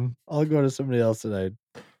 I'll go to somebody else tonight.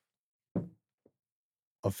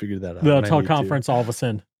 I'll figure that out. They'll when I need to. teleconference all of us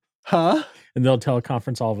in. Huh? And they'll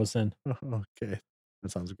teleconference all of us in. Okay.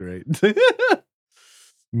 That sounds great.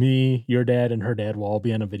 Me, your dad, and her dad will all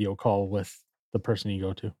be on a video call with the person you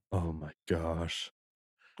go to. Oh my gosh.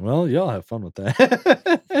 Well, y'all have fun with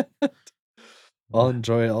that. I'll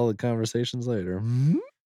enjoy all the conversations later.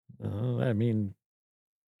 I mean,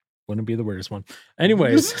 wouldn't be the weirdest one.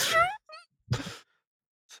 Anyways.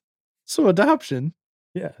 So adoption,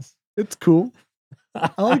 Yes. it's cool.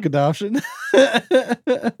 I like adoption.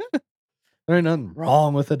 There ain't nothing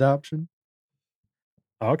wrong with adoption.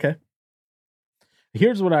 Okay.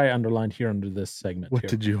 Here's what I underlined here under this segment. What here.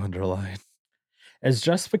 did you underline? As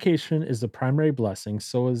justification is the primary blessing,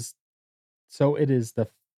 so it is the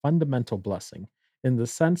fundamental blessing, in the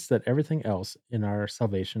sense that everything else in our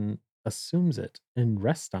salvation assumes it and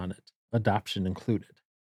rests on it, adoption included.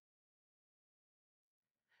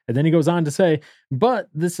 And then he goes on to say, but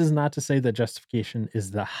this is not to say that justification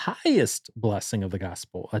is the highest blessing of the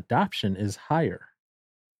gospel. Adoption is higher,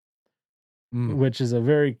 which is a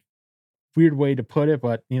very weird way to put it,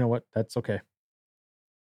 but you know what? That's okay.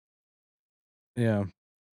 Yeah.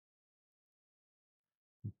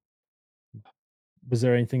 Was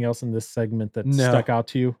there anything else in this segment that No. stuck out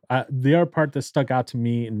to you? The other part that stuck out to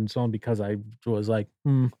me, and so on, because I was like,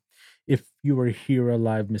 if you were here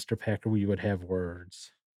alive, Mr. Packer, we would have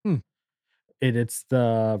words. It's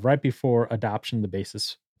the right before adoption, the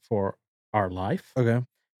basis for our life. Okay.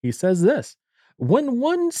 He says this: when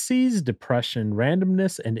one sees depression,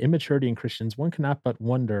 randomness, and immaturity in Christians, one cannot but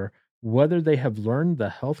wonder whether they have learned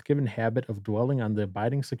the health-given habit of dwelling on the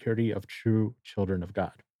abiding security of true children of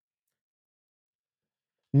God.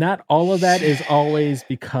 Not all of that is always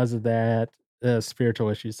because of that spiritual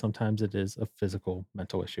issues. Sometimes it is a physical,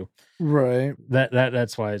 mental issue. Right.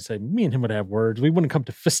 That's why I say me and him would have words. We wouldn't come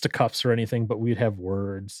to fisticuffs or anything, but we'd have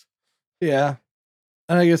words. Yeah.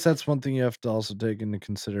 And I guess that's one thing you have to also take into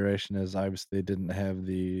consideration is obviously they didn't have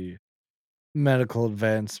the medical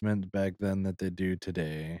advancement back then that they do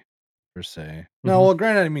today, per se. No, Mhm. well,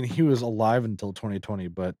 granted, I mean, he was alive until 2020,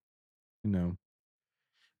 but, you know,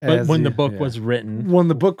 But as when the he book yeah. was written, When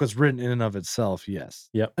the book was written in and of itself, yes.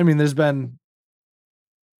 yep. I mean,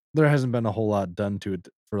 there hasn't been a whole lot done to it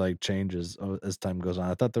for, like, changes, as time goes on.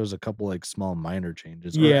 I thought there was a couple, like, small minor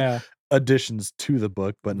changes or Yeah, additions to the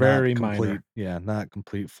book, but not very complete minor. yeah, not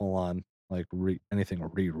complete full on, like, anything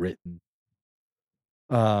rewritten.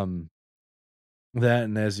 Um, that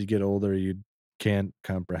and as you get older, you can't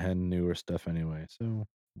comprehend newer stuff anyway, so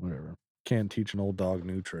whatever. Can't teach an old dog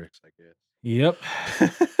new tricks, I Yep.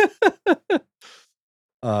 guess.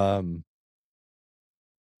 Um,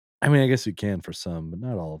 I mean, I guess you can for some, but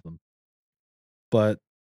not all of them. But,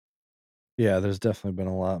 yeah, there's definitely been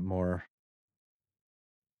a lot more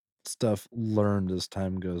stuff learned as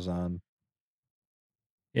time goes on.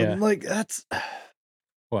 But, Yeah. like, that's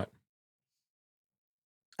What?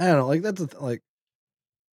 I don't know, like, that's like,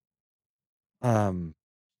 um,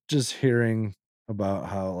 just hearing about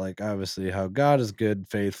how, like, obviously how God is good,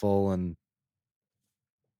 faithful, and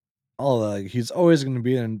all that, like, he's always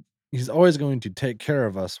going to take care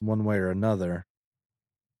of us one way or another.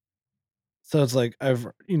 So it's like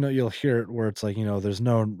you'll hear it where it's like, there's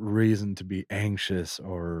no reason to be anxious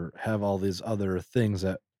or have all these other things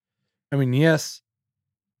that I mean, yes,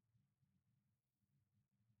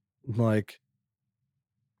 like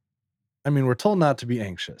I mean, we're told not to be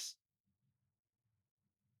anxious,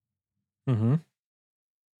 Mhm.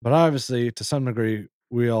 but obviously to some degree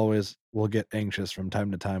we always will get anxious from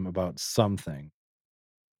time to time about something,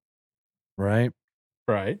 right?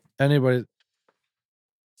 Right. Anybody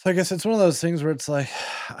So I guess it's one of those things where it's like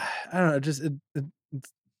I don't know,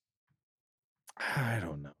 it's I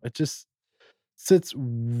don't know. It just sits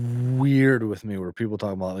weird with me where people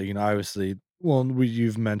talk about, like, obviously, well,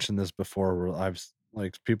 you've mentioned this before where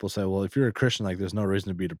like people say, well, if you're a Christian, like, there's no reason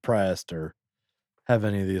to be depressed or have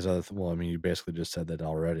any of these other. Well, I mean, you basically just said that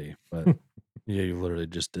already, but yeah, you literally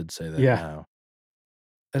just did say that Yeah. now.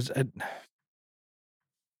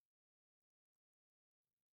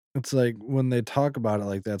 It's like when they talk about it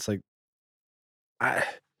like that, it's like, I,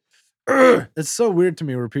 it's so weird to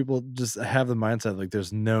me where people just have the mindset like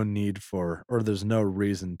there's no need for or there's no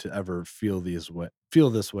reason to ever feel this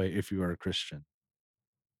way if you are a Christian.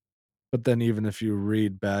 But then even if you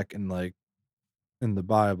read back in, like, in the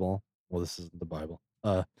Bible well, this isn't the Bible,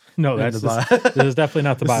 No, in the that's this Bi this is definitely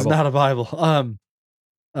not the this is Bible. not a Bible,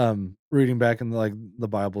 reading back in, like, the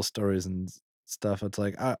Bible stories and stuff, it's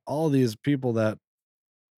like, all these people that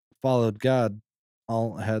followed God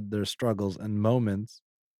all had their struggles and moments,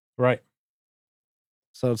 Right.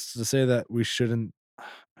 so it's to say that we shouldn't I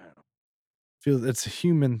don't know, feel it's a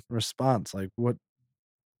human response, like, what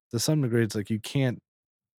to some degree, it's like you can't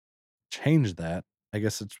change that. I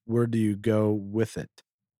guess it's where do you go with it,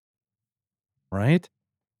 right?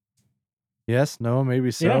 Yes, no, maybe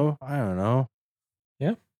Yeah. so. I don't know.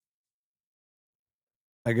 Yeah.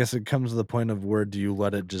 I guess it comes to the point of where do you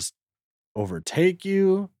let it just overtake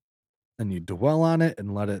you and you dwell on it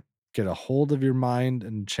and let it get a hold of your mind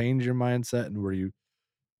and change your mindset and where you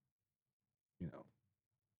know,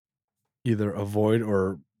 either avoid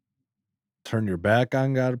or turn your back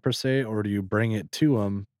on God per se, or do you bring it to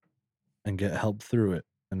him and get help through it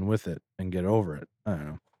and with it and get over it? I don't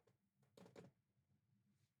know.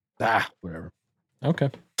 Whatever.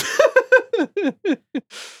 Okay.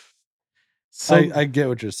 So I get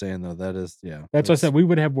what you're saying though. That is yeah, that's what I that's said. We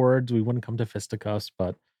would have words. We wouldn't come to fisticuffs,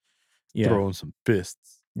 but yeah, throwing some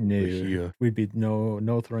fists over no, here. we'd be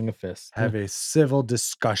no throwing a fist. Have a civil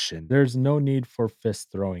discussion. There's no need for fist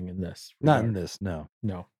throwing in this Not in regard. this, no.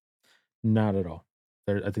 No, not at all.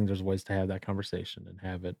 I think there's ways to have that conversation and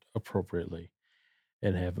have it appropriately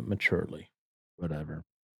and have it maturely. Whatever.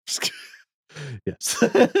 Yes.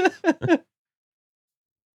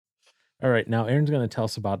 All right, now Aaron's going to tell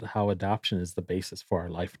us about how adoption is the basis for our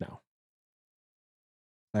life now.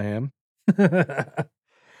 I am.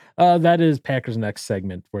 That is Packer's next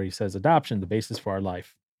segment where he says adoption, the basis for our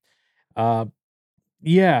life. Uh,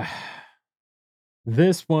 yeah,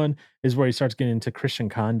 this one is where he starts getting into Christian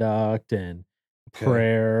conduct and Okay.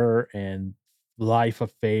 prayer and life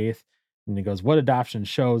of faith. And he goes, what adoption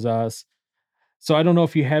shows us. So I don't know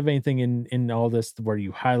if you have anything in all this where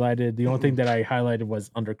you highlighted. The only thing that I highlighted was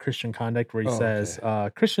under Christian conduct, where he Oh, says okay.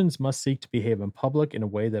 Christians must seek to behave in public in a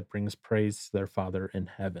way that brings praise to their Father in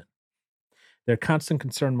heaven. Their constant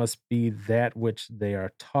concern must be that which they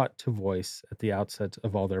are taught to voice at the outset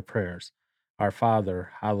of all their prayers. Our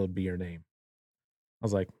Father, hallowed be your name. I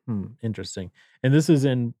was like, interesting. And this is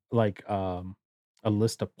in like a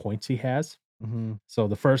list of points he has. Mm-hmm. So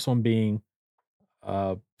the first one being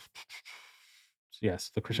uh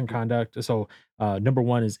yes, the Christian conduct. So number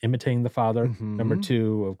one is imitating the Father. Number Mm-hmm.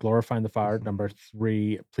 two of glorifying the Father. Number Mm-hmm.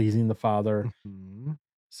 three, pleasing the Father. Mm-hmm.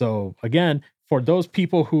 So again, for those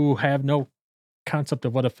people who have no concept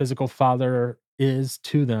of what a physical father is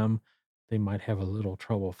to them, they might have a little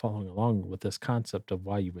trouble following along with this concept of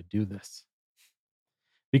why you would do this.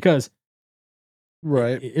 Because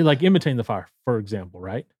Right. like imitating the Father, for example,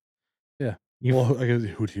 right? Yeah. You Well, I guess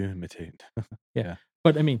who do you imitate? Yeah. Yeah.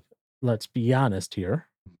 But I mean, let's be honest here.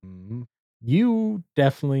 Mhm. You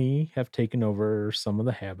definitely have taken over some of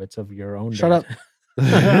the habits of your own Shut dad.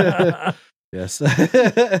 up. Yes.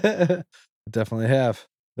 I definitely have.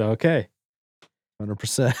 Okay.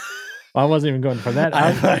 100%. Well, I wasn't even going for that.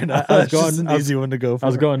 I know. I was It's just going. an easy one to go I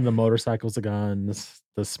was for. going the motorcycles, the guns,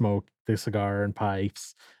 the smoke, the cigar and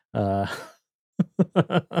pipes. Uh,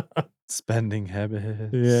 Spending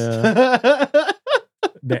habits. yeah,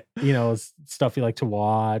 that stuff you like to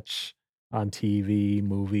watch on TV,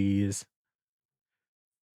 movies.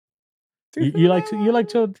 You like the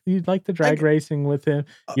I drag g racing with him.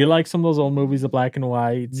 You like some of those old movies, the black and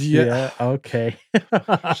whites. Yeah. Yeah, okay.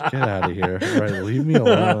 Just get out of here. Right, leave me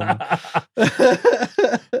alone.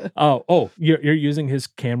 Oh, you're using his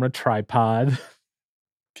camera tripod.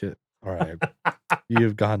 Get alright.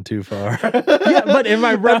 You've gone too far. Yeah, but am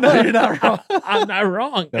I wrong? No, you're not wrong. I'm not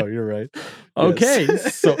wrong. No, you're right. Yes. Okay,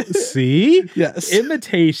 so see? Yes.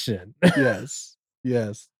 Imitation. Yes.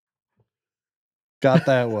 Yes. Got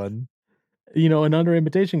that one. And under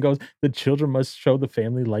imitation goes, the children must show the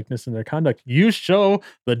family likeness in their conduct. You show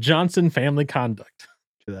the Johnson family conduct.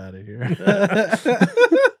 Get out of here.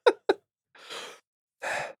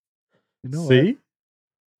 You know what? See? You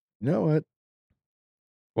know what?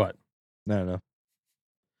 What? No.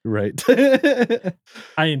 You're right.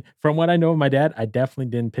 I mean, from what I know of my dad, I definitely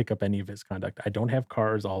didn't pick up any of his conduct. I don't have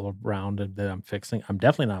cars all around that I'm fixing. I'm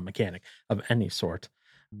definitely not a mechanic of any sort.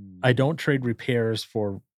 I don't trade repairs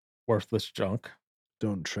for worthless junk.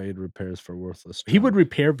 Don't trade repairs for worthless He would junk.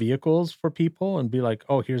 repair vehicles for people and be like,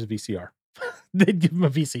 "Oh, here's a VCR." They'd give him a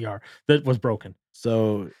VCR that was broken.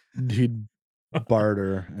 So he'd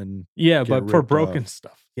barter and Yeah, get but for ripped broken off.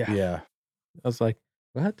 stuff. Yeah. Yeah. I was like,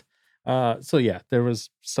 "What?" So yeah, there was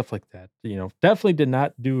stuff like that. Definitely did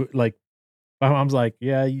not do like my mom's like,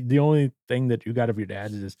 "Yeah, the only thing that you got of your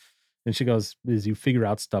dad is," and she goes, "is you figure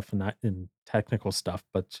out stuff and not in technical stuff."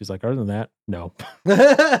 But she's like, "Other than that, no."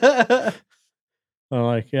 I'm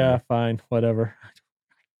like, "Yeah, Yeah. fine, whatever,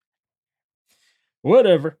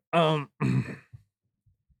 whatever."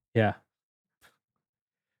 Yeah.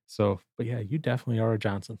 So, but yeah, you definitely are a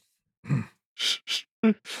Johnson.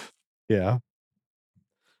 Yeah.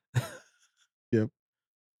 Yep.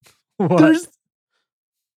 What? There's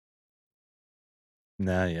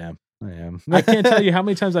Nah, yeah. I am. I can't tell you how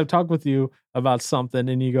many times I've talked with you about something,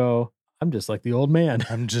 and you go, "I'm just like the old man."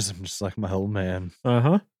 I'm just like my old man. Uh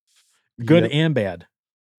huh. Good Yep. and bad.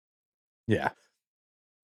 Yeah.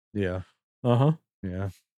 Yeah. Uh huh. Yeah.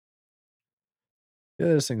 Yeah,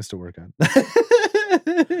 there's things to work on.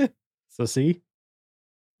 So see,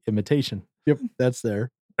 imitation. Yep, that's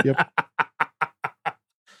there. Yep.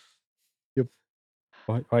 Yep.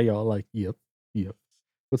 Why y'all like, yep, yep.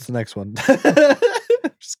 What's the next one?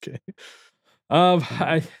 Just kidding.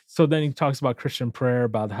 So then he talks about Christian prayer,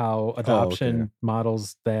 about how Oh, okay. adoption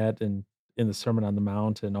models that, and in the Sermon on the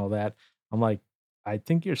Mount and all that. I'm like, I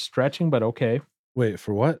think you're stretching, but okay Wait,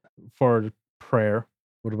 for what? for prayer.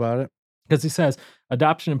 What about it? Because he says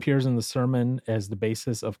adoption appears in the sermon as the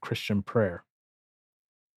basis of Christian prayer.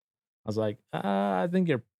 I was like, I think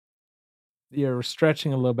you're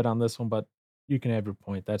stretching a little bit on this one, but you can have your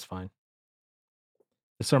point. That's fine.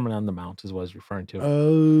 The Sermon on the Mount is what he's referring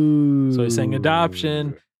to. So he's saying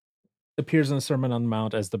adoption Oh. appears in the Sermon on the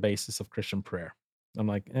Mount as the basis of Christian prayer. I'm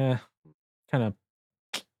like, kind of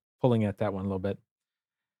pulling at that one a little bit.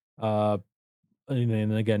 Uh, and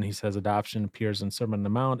then again, he says adoption appears in Sermon on the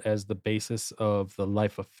Mount as the basis of the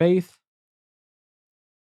life of faith.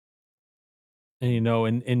 And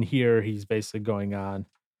in here he's basically going on.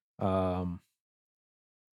 Um,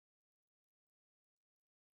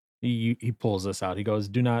 he pulls this out. He goes,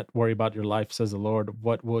 "Do not worry about your life," says the Lord.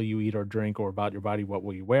 "What will you eat or drink, or about your body, what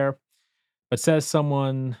will you wear?" But says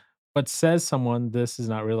someone, this is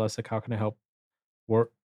not realistic. How can I help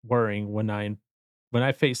worrying when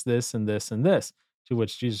I face this and this and this? To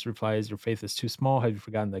which Jesus replies, "Your faith is too small. Have you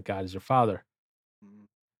forgotten that God is your Father?"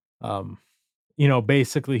 Um,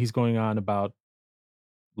 basically, he's going on about,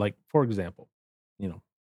 like, for example, you know,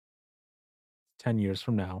 10 years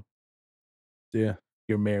from now, Yeah.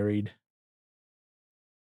 you're married,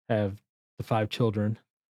 have the 5 children,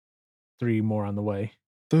 3 more on the way,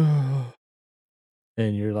 and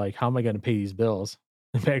you're like, "How am I gonna pay these bills?"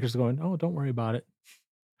 The banker's going, "Oh, don't worry about it."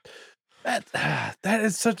 That that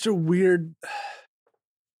is such a weird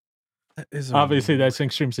that is a Obviously, weird that's an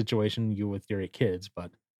extreme situation, you with your 8 kids,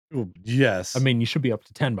 but, I yes. mean, you should be up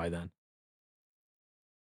to 10 by then.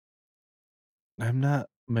 I'm not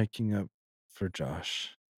making up for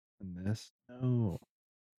Josh in this. No.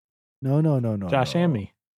 No, no, no, no, Josh and no.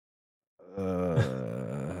 me.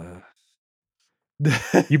 Uh,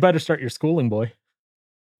 You better start your schooling, boy.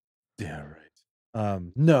 yeah,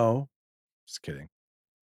 right. No, just kidding.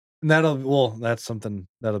 And that's something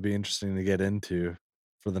that'll be interesting to get into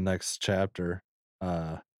for the next chapter.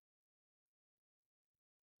 Uh,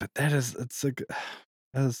 but it's like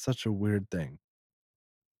that is such a weird thing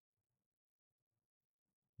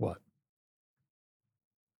What?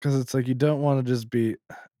 because it's like you don't want to just be,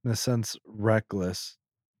 in a sense, reckless.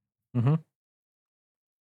 Mhm.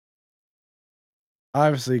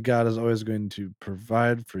 Obviously, God is always going to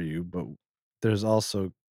provide for you, but there's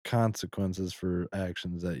also consequences for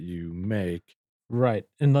actions that you make. Right,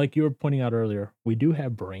 and like you were pointing out earlier, we do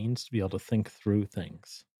have brains to be able to think through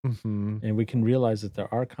things, Mhm. and we can realize that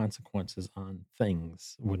there are consequences on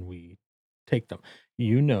things when we take them.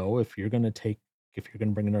 You know, if you're gonna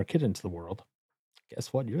bring another kid into the world,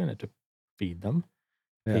 guess what? You're gonna have to feed them,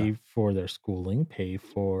 Yeah. pay for their schooling, pay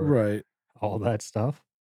for Right. all that stuff.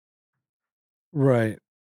 Right.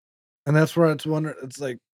 And that's where it's wonder it's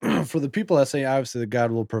like for the people that say obviously that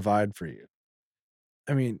God will provide for you.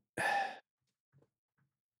 I mean,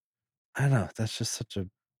 I don't know. That's just such a,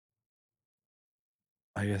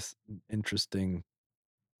 I guess, interesting.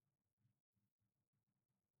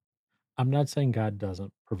 I'm not saying God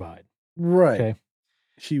doesn't provide, Right. okay?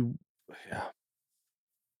 He, yeah.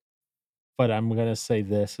 But I'm gonna say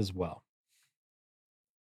this as well.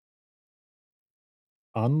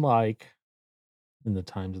 Unlike in the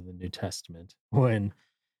times of the New Testament, when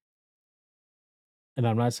and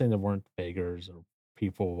I'm not saying there weren't beggars or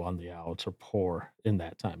people on the outs or poor in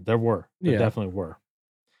that time. There were. There Yeah. definitely were.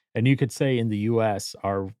 And you could say in the US,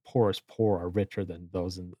 our poorest poor are richer than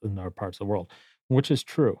those in other parts of the world, which is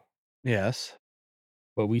true. Yes.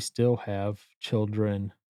 But we still have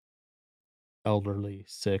children, elderly,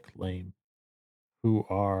 sick, lame, who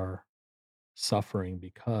are suffering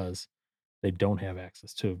because they don't have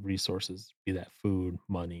access to resources, be that food,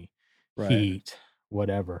 money, Right. heat,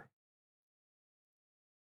 whatever.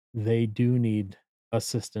 They do need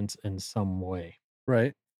assistance in some way.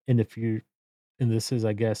 Right. And if you and this is,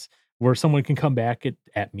 I guess, where someone can come back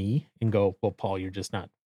at me and go, "Well, Paul, you're just not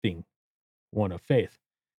being one of faith."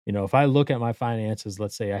 You know, if I look at my finances,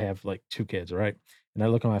 let's say I have like 2 kids, right? And I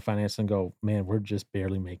look at my finances and go, "Man, we're just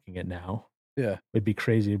barely making it now." Yeah. It'd be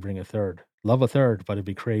crazy to bring a third. Love a third, but it'd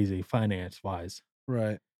be crazy finance-wise.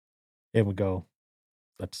 Right. It would go,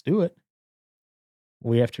 "Let's do it."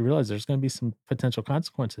 We have to realize there's gonna be some potential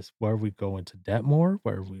consequences where we go into debt more,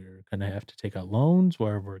 where we're gonna have to take out loans,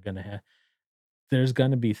 where we're gonna have there's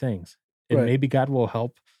gonna be things. And Right. maybe God will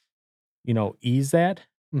help, ease that.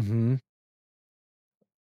 Mhm.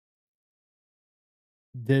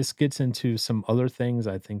 This gets into some other things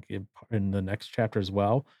I think in the next chapter as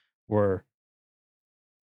well, where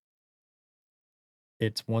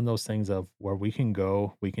it's one of those things of where we can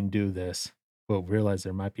go, we can do this, but realize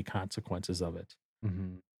there might be consequences of it.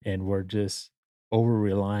 Mhm. And we're just over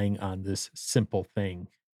relying on this simple thing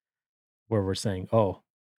where we're saying, "Oh,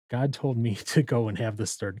 God told me to go and have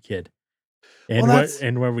this 3rd kid." Well, And that's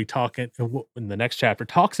where we talk in the next chapter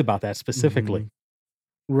talks about that specifically. mhm.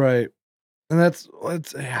 Right. And it's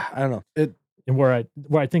yeah, I don't know. And where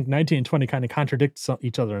I think 19 and 20 kinda contradict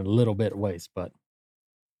each other in a little bit ways, but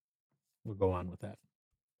we'll go on with that.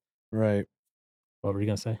 Right. What were you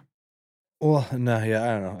gonna say? Well, no, yeah, I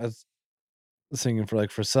don't know. I was thinking for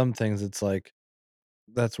like for some things it's like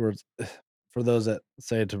that's where it's for those that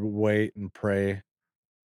say to wait and pray,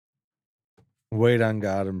 wait on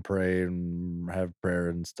God and pray and have prayer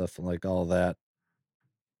and stuff and like all that.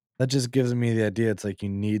 That just gives me the idea it's like you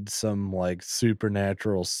need some like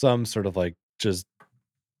supernatural, some sort of like just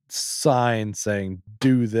sign saying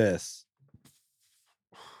do this.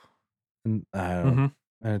 And I don't know. Mhm.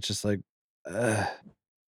 And it's just like uh,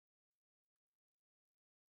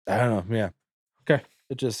 I don't know. Yeah. Okay.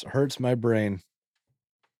 It just hurts my brain.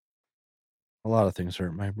 A lot of things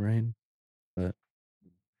hurt my brain, but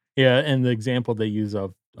Yeah, and the example they use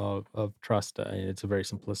of trust, it's a very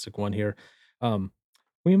simplistic one here. Um,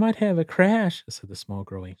 "We might have a crash," said the small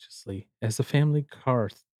girl anxiously, as the family car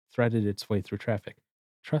threaded its way through traffic.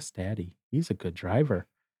 "Trust daddy. He's a good driver,"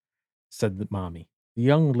 said the mommy. The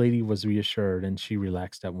young lady was reassured and she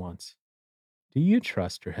relaxed at once. Do you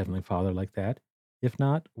trust your Heavenly Father like that? If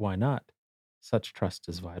not, why not? Such trust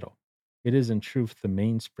is vital. It is in truth the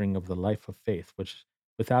mainspring of the life of faith, which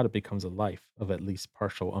without it becomes a life of at least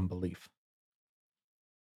partial unbelief.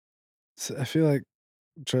 So I feel like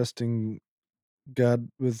trusting God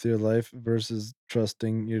with your life versus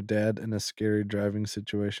trusting your dad in a scary driving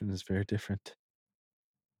situation is very different.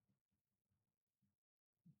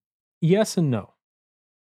 Yes and no.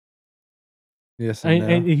 Yes and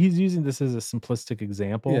And no. he's using this as a simplistic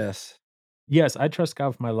example. Yes. Yes, I trust God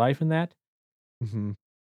with my life in that. Hmm.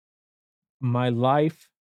 My life,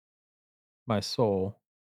 my soul,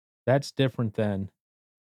 that's different than,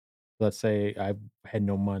 let's say, I had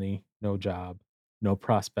no money, no job, no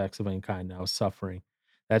prospects of any kind. I was suffering.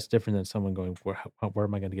 That's different than someone going, where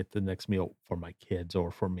am I going to get the next meal for my kids or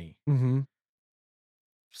for me? Hmm.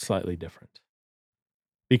 Slightly different.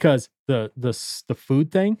 Because the food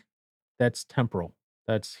thing, that's temporal.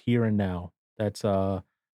 That's here and now. That's a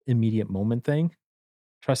immediate moment thing.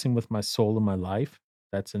 Trusting with my soul and my life,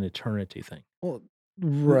 that's an eternity thing. Well,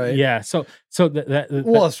 right. Yeah, so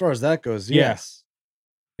Well, as far as that goes, yeah. yes.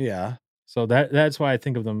 Yeah. So that's why I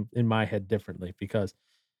think of them in my head differently because,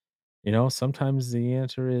 sometimes the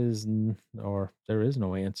answer is or there is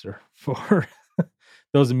no answer for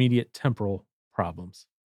those immediate temporal problems.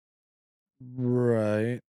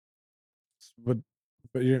 Right. But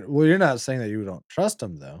you're not saying that you don't trust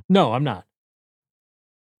him though. No, I'm not.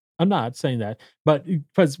 I'm not saying that, but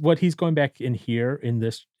because what he's going back in here in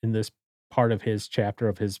this part of his chapter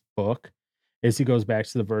of his book is he goes back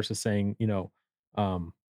to the verses saying,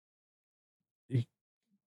 um, he-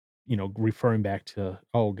 referring back to,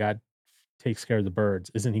 oh, God takes care of the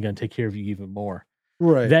birds. Isn't he going to take care of you even more?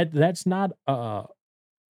 Right. That's not a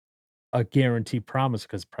guaranteed promise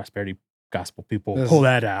because prosperity gospel people This pull is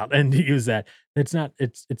that out and use that. It's not.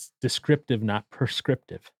 It's descriptive, not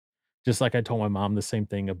prescriptive. Just like I told my mom the same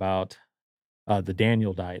thing about the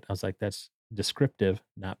Daniel diet. I was like, that's descriptive,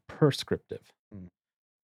 not prescriptive. mm,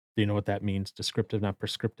 Do you know what that means? Descriptive, not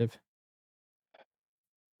prescriptive.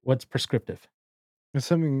 What's prescriptive? it's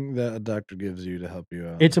something that a doctor gives you to help you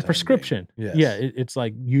out in It's the a time being. prescription. Yeah, Yes. it's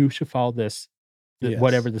like you should follow this, Yes.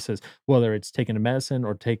 whatever this is, whether it's taking a medicine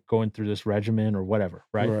or going through this regimen or whatever,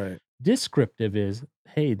 right? Right. Descriptive is,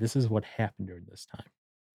 hey, this is what happened during this time.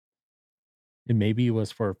 And maybe it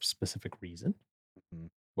was for a specific reason, Mhm.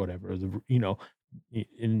 whatever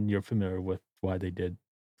and you're familiar with why they did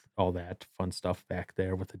all that fun stuff back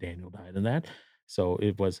there with the Daniel diet and that. So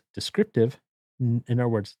it was descriptive. In other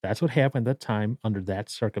words, that's what happened at that time under that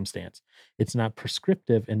circumstance. It's not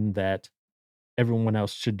prescriptive in that everyone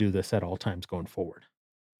else should do this at all times going forward.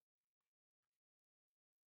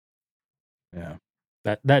 Yeah.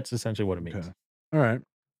 That's essentially what it Okay. means. All right.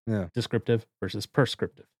 Yeah. Descriptive versus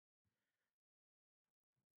prescriptive.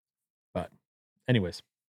 But anyways,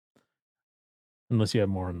 unless you have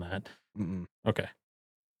more on that. Mm-mm. Okay.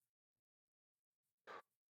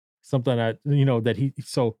 Something that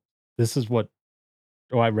so this is what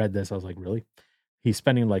I read this. I was like, really? He's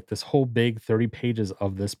spending like this whole big 30 pages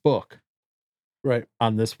of this book Right.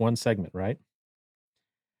 on this one segment, right?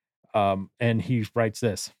 And he writes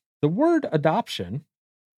this: the word adoption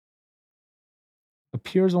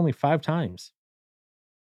appears only 5 times,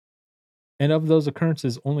 and of those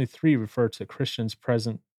occurrences, only 3 refer to Christians'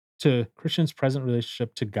 present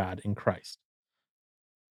relationship to God in Christ.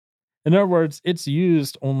 In other words, it's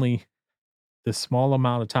used only this small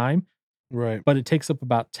amount of time, Right. but it takes up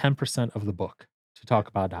about 10% of the book to talk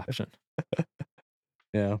about adoption.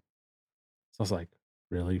 Yeah. So I was like,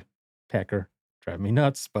 really, Packer, drive me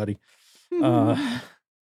nuts, buddy. Uh,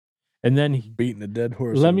 and then Beating a dead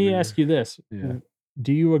horse let over me here. ask you this: Yeah.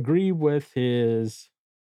 do you agree with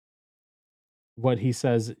what he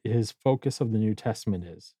says his focus of the New Testament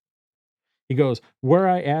is? He goes, "Were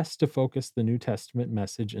I asked to focus the New Testament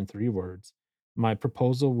message in 3 words, my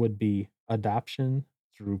proposal would be adoption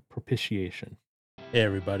through propitiation." Hey,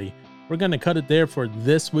 everybody. We're going to cut it there for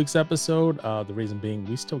this week's episode. The reason being,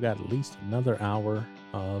 we still got at least another hour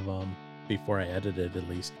of, before I edit it, at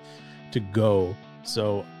least, to go.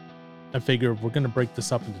 So I figure we're going to break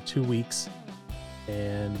this up into 2 weeks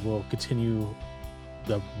and we'll continue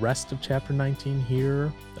the rest of chapter 19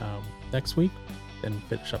 here next week and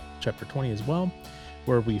finish up chapter 20 as well,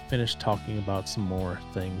 where we finish talking about some more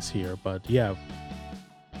things here. But yeah,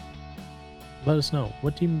 let us know.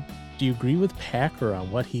 Do you agree with Packer on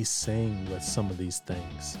what he's saying with some of these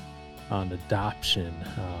things on adoption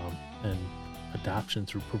and adoption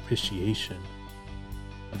through propitiation?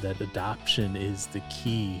 That adoption is the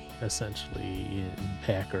key, essentially, in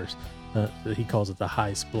Packers. He calls it the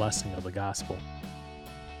highest blessing of the gospel.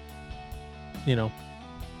 you know,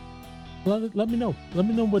 let me know. Let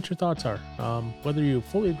me know what your thoughts are. Whether you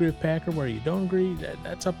fully agree with Packer, where you don't agree,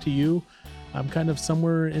 that's up to you. I'm kind of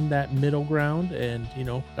somewhere in that middle ground, and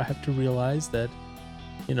I have to realize that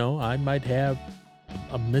I might have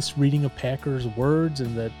a misreading of Packer's words,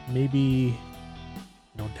 and that maybe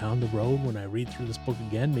down the road when I read through this book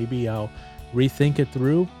again, maybe I'll rethink it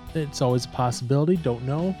through. It's always a possibility. Don't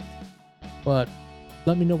know, but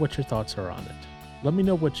let me know what your thoughts are on it. Let me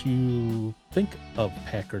know what you think of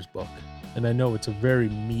Packer's book. And I know it's a very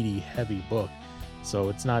meaty, heavy book, so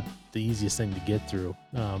it's not the easiest thing to get through.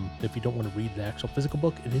 If you don't want to read the actual physical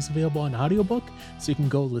book, it is available on audiobook, so you can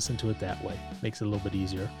go listen to it that way. Makes it a little bit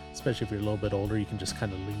easier, especially if you're a little bit older. You can just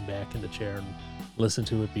kind of lean back in the chair and listen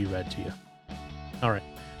to it be read to you. All right.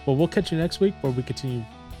 Well, we'll catch you next week where we continue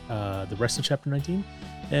the rest of chapter 19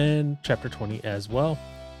 and chapter 20 as well.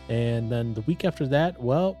 And then the week after that,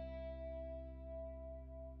 well,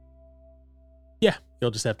 yeah,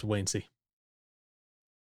 you'll just have to wait and see.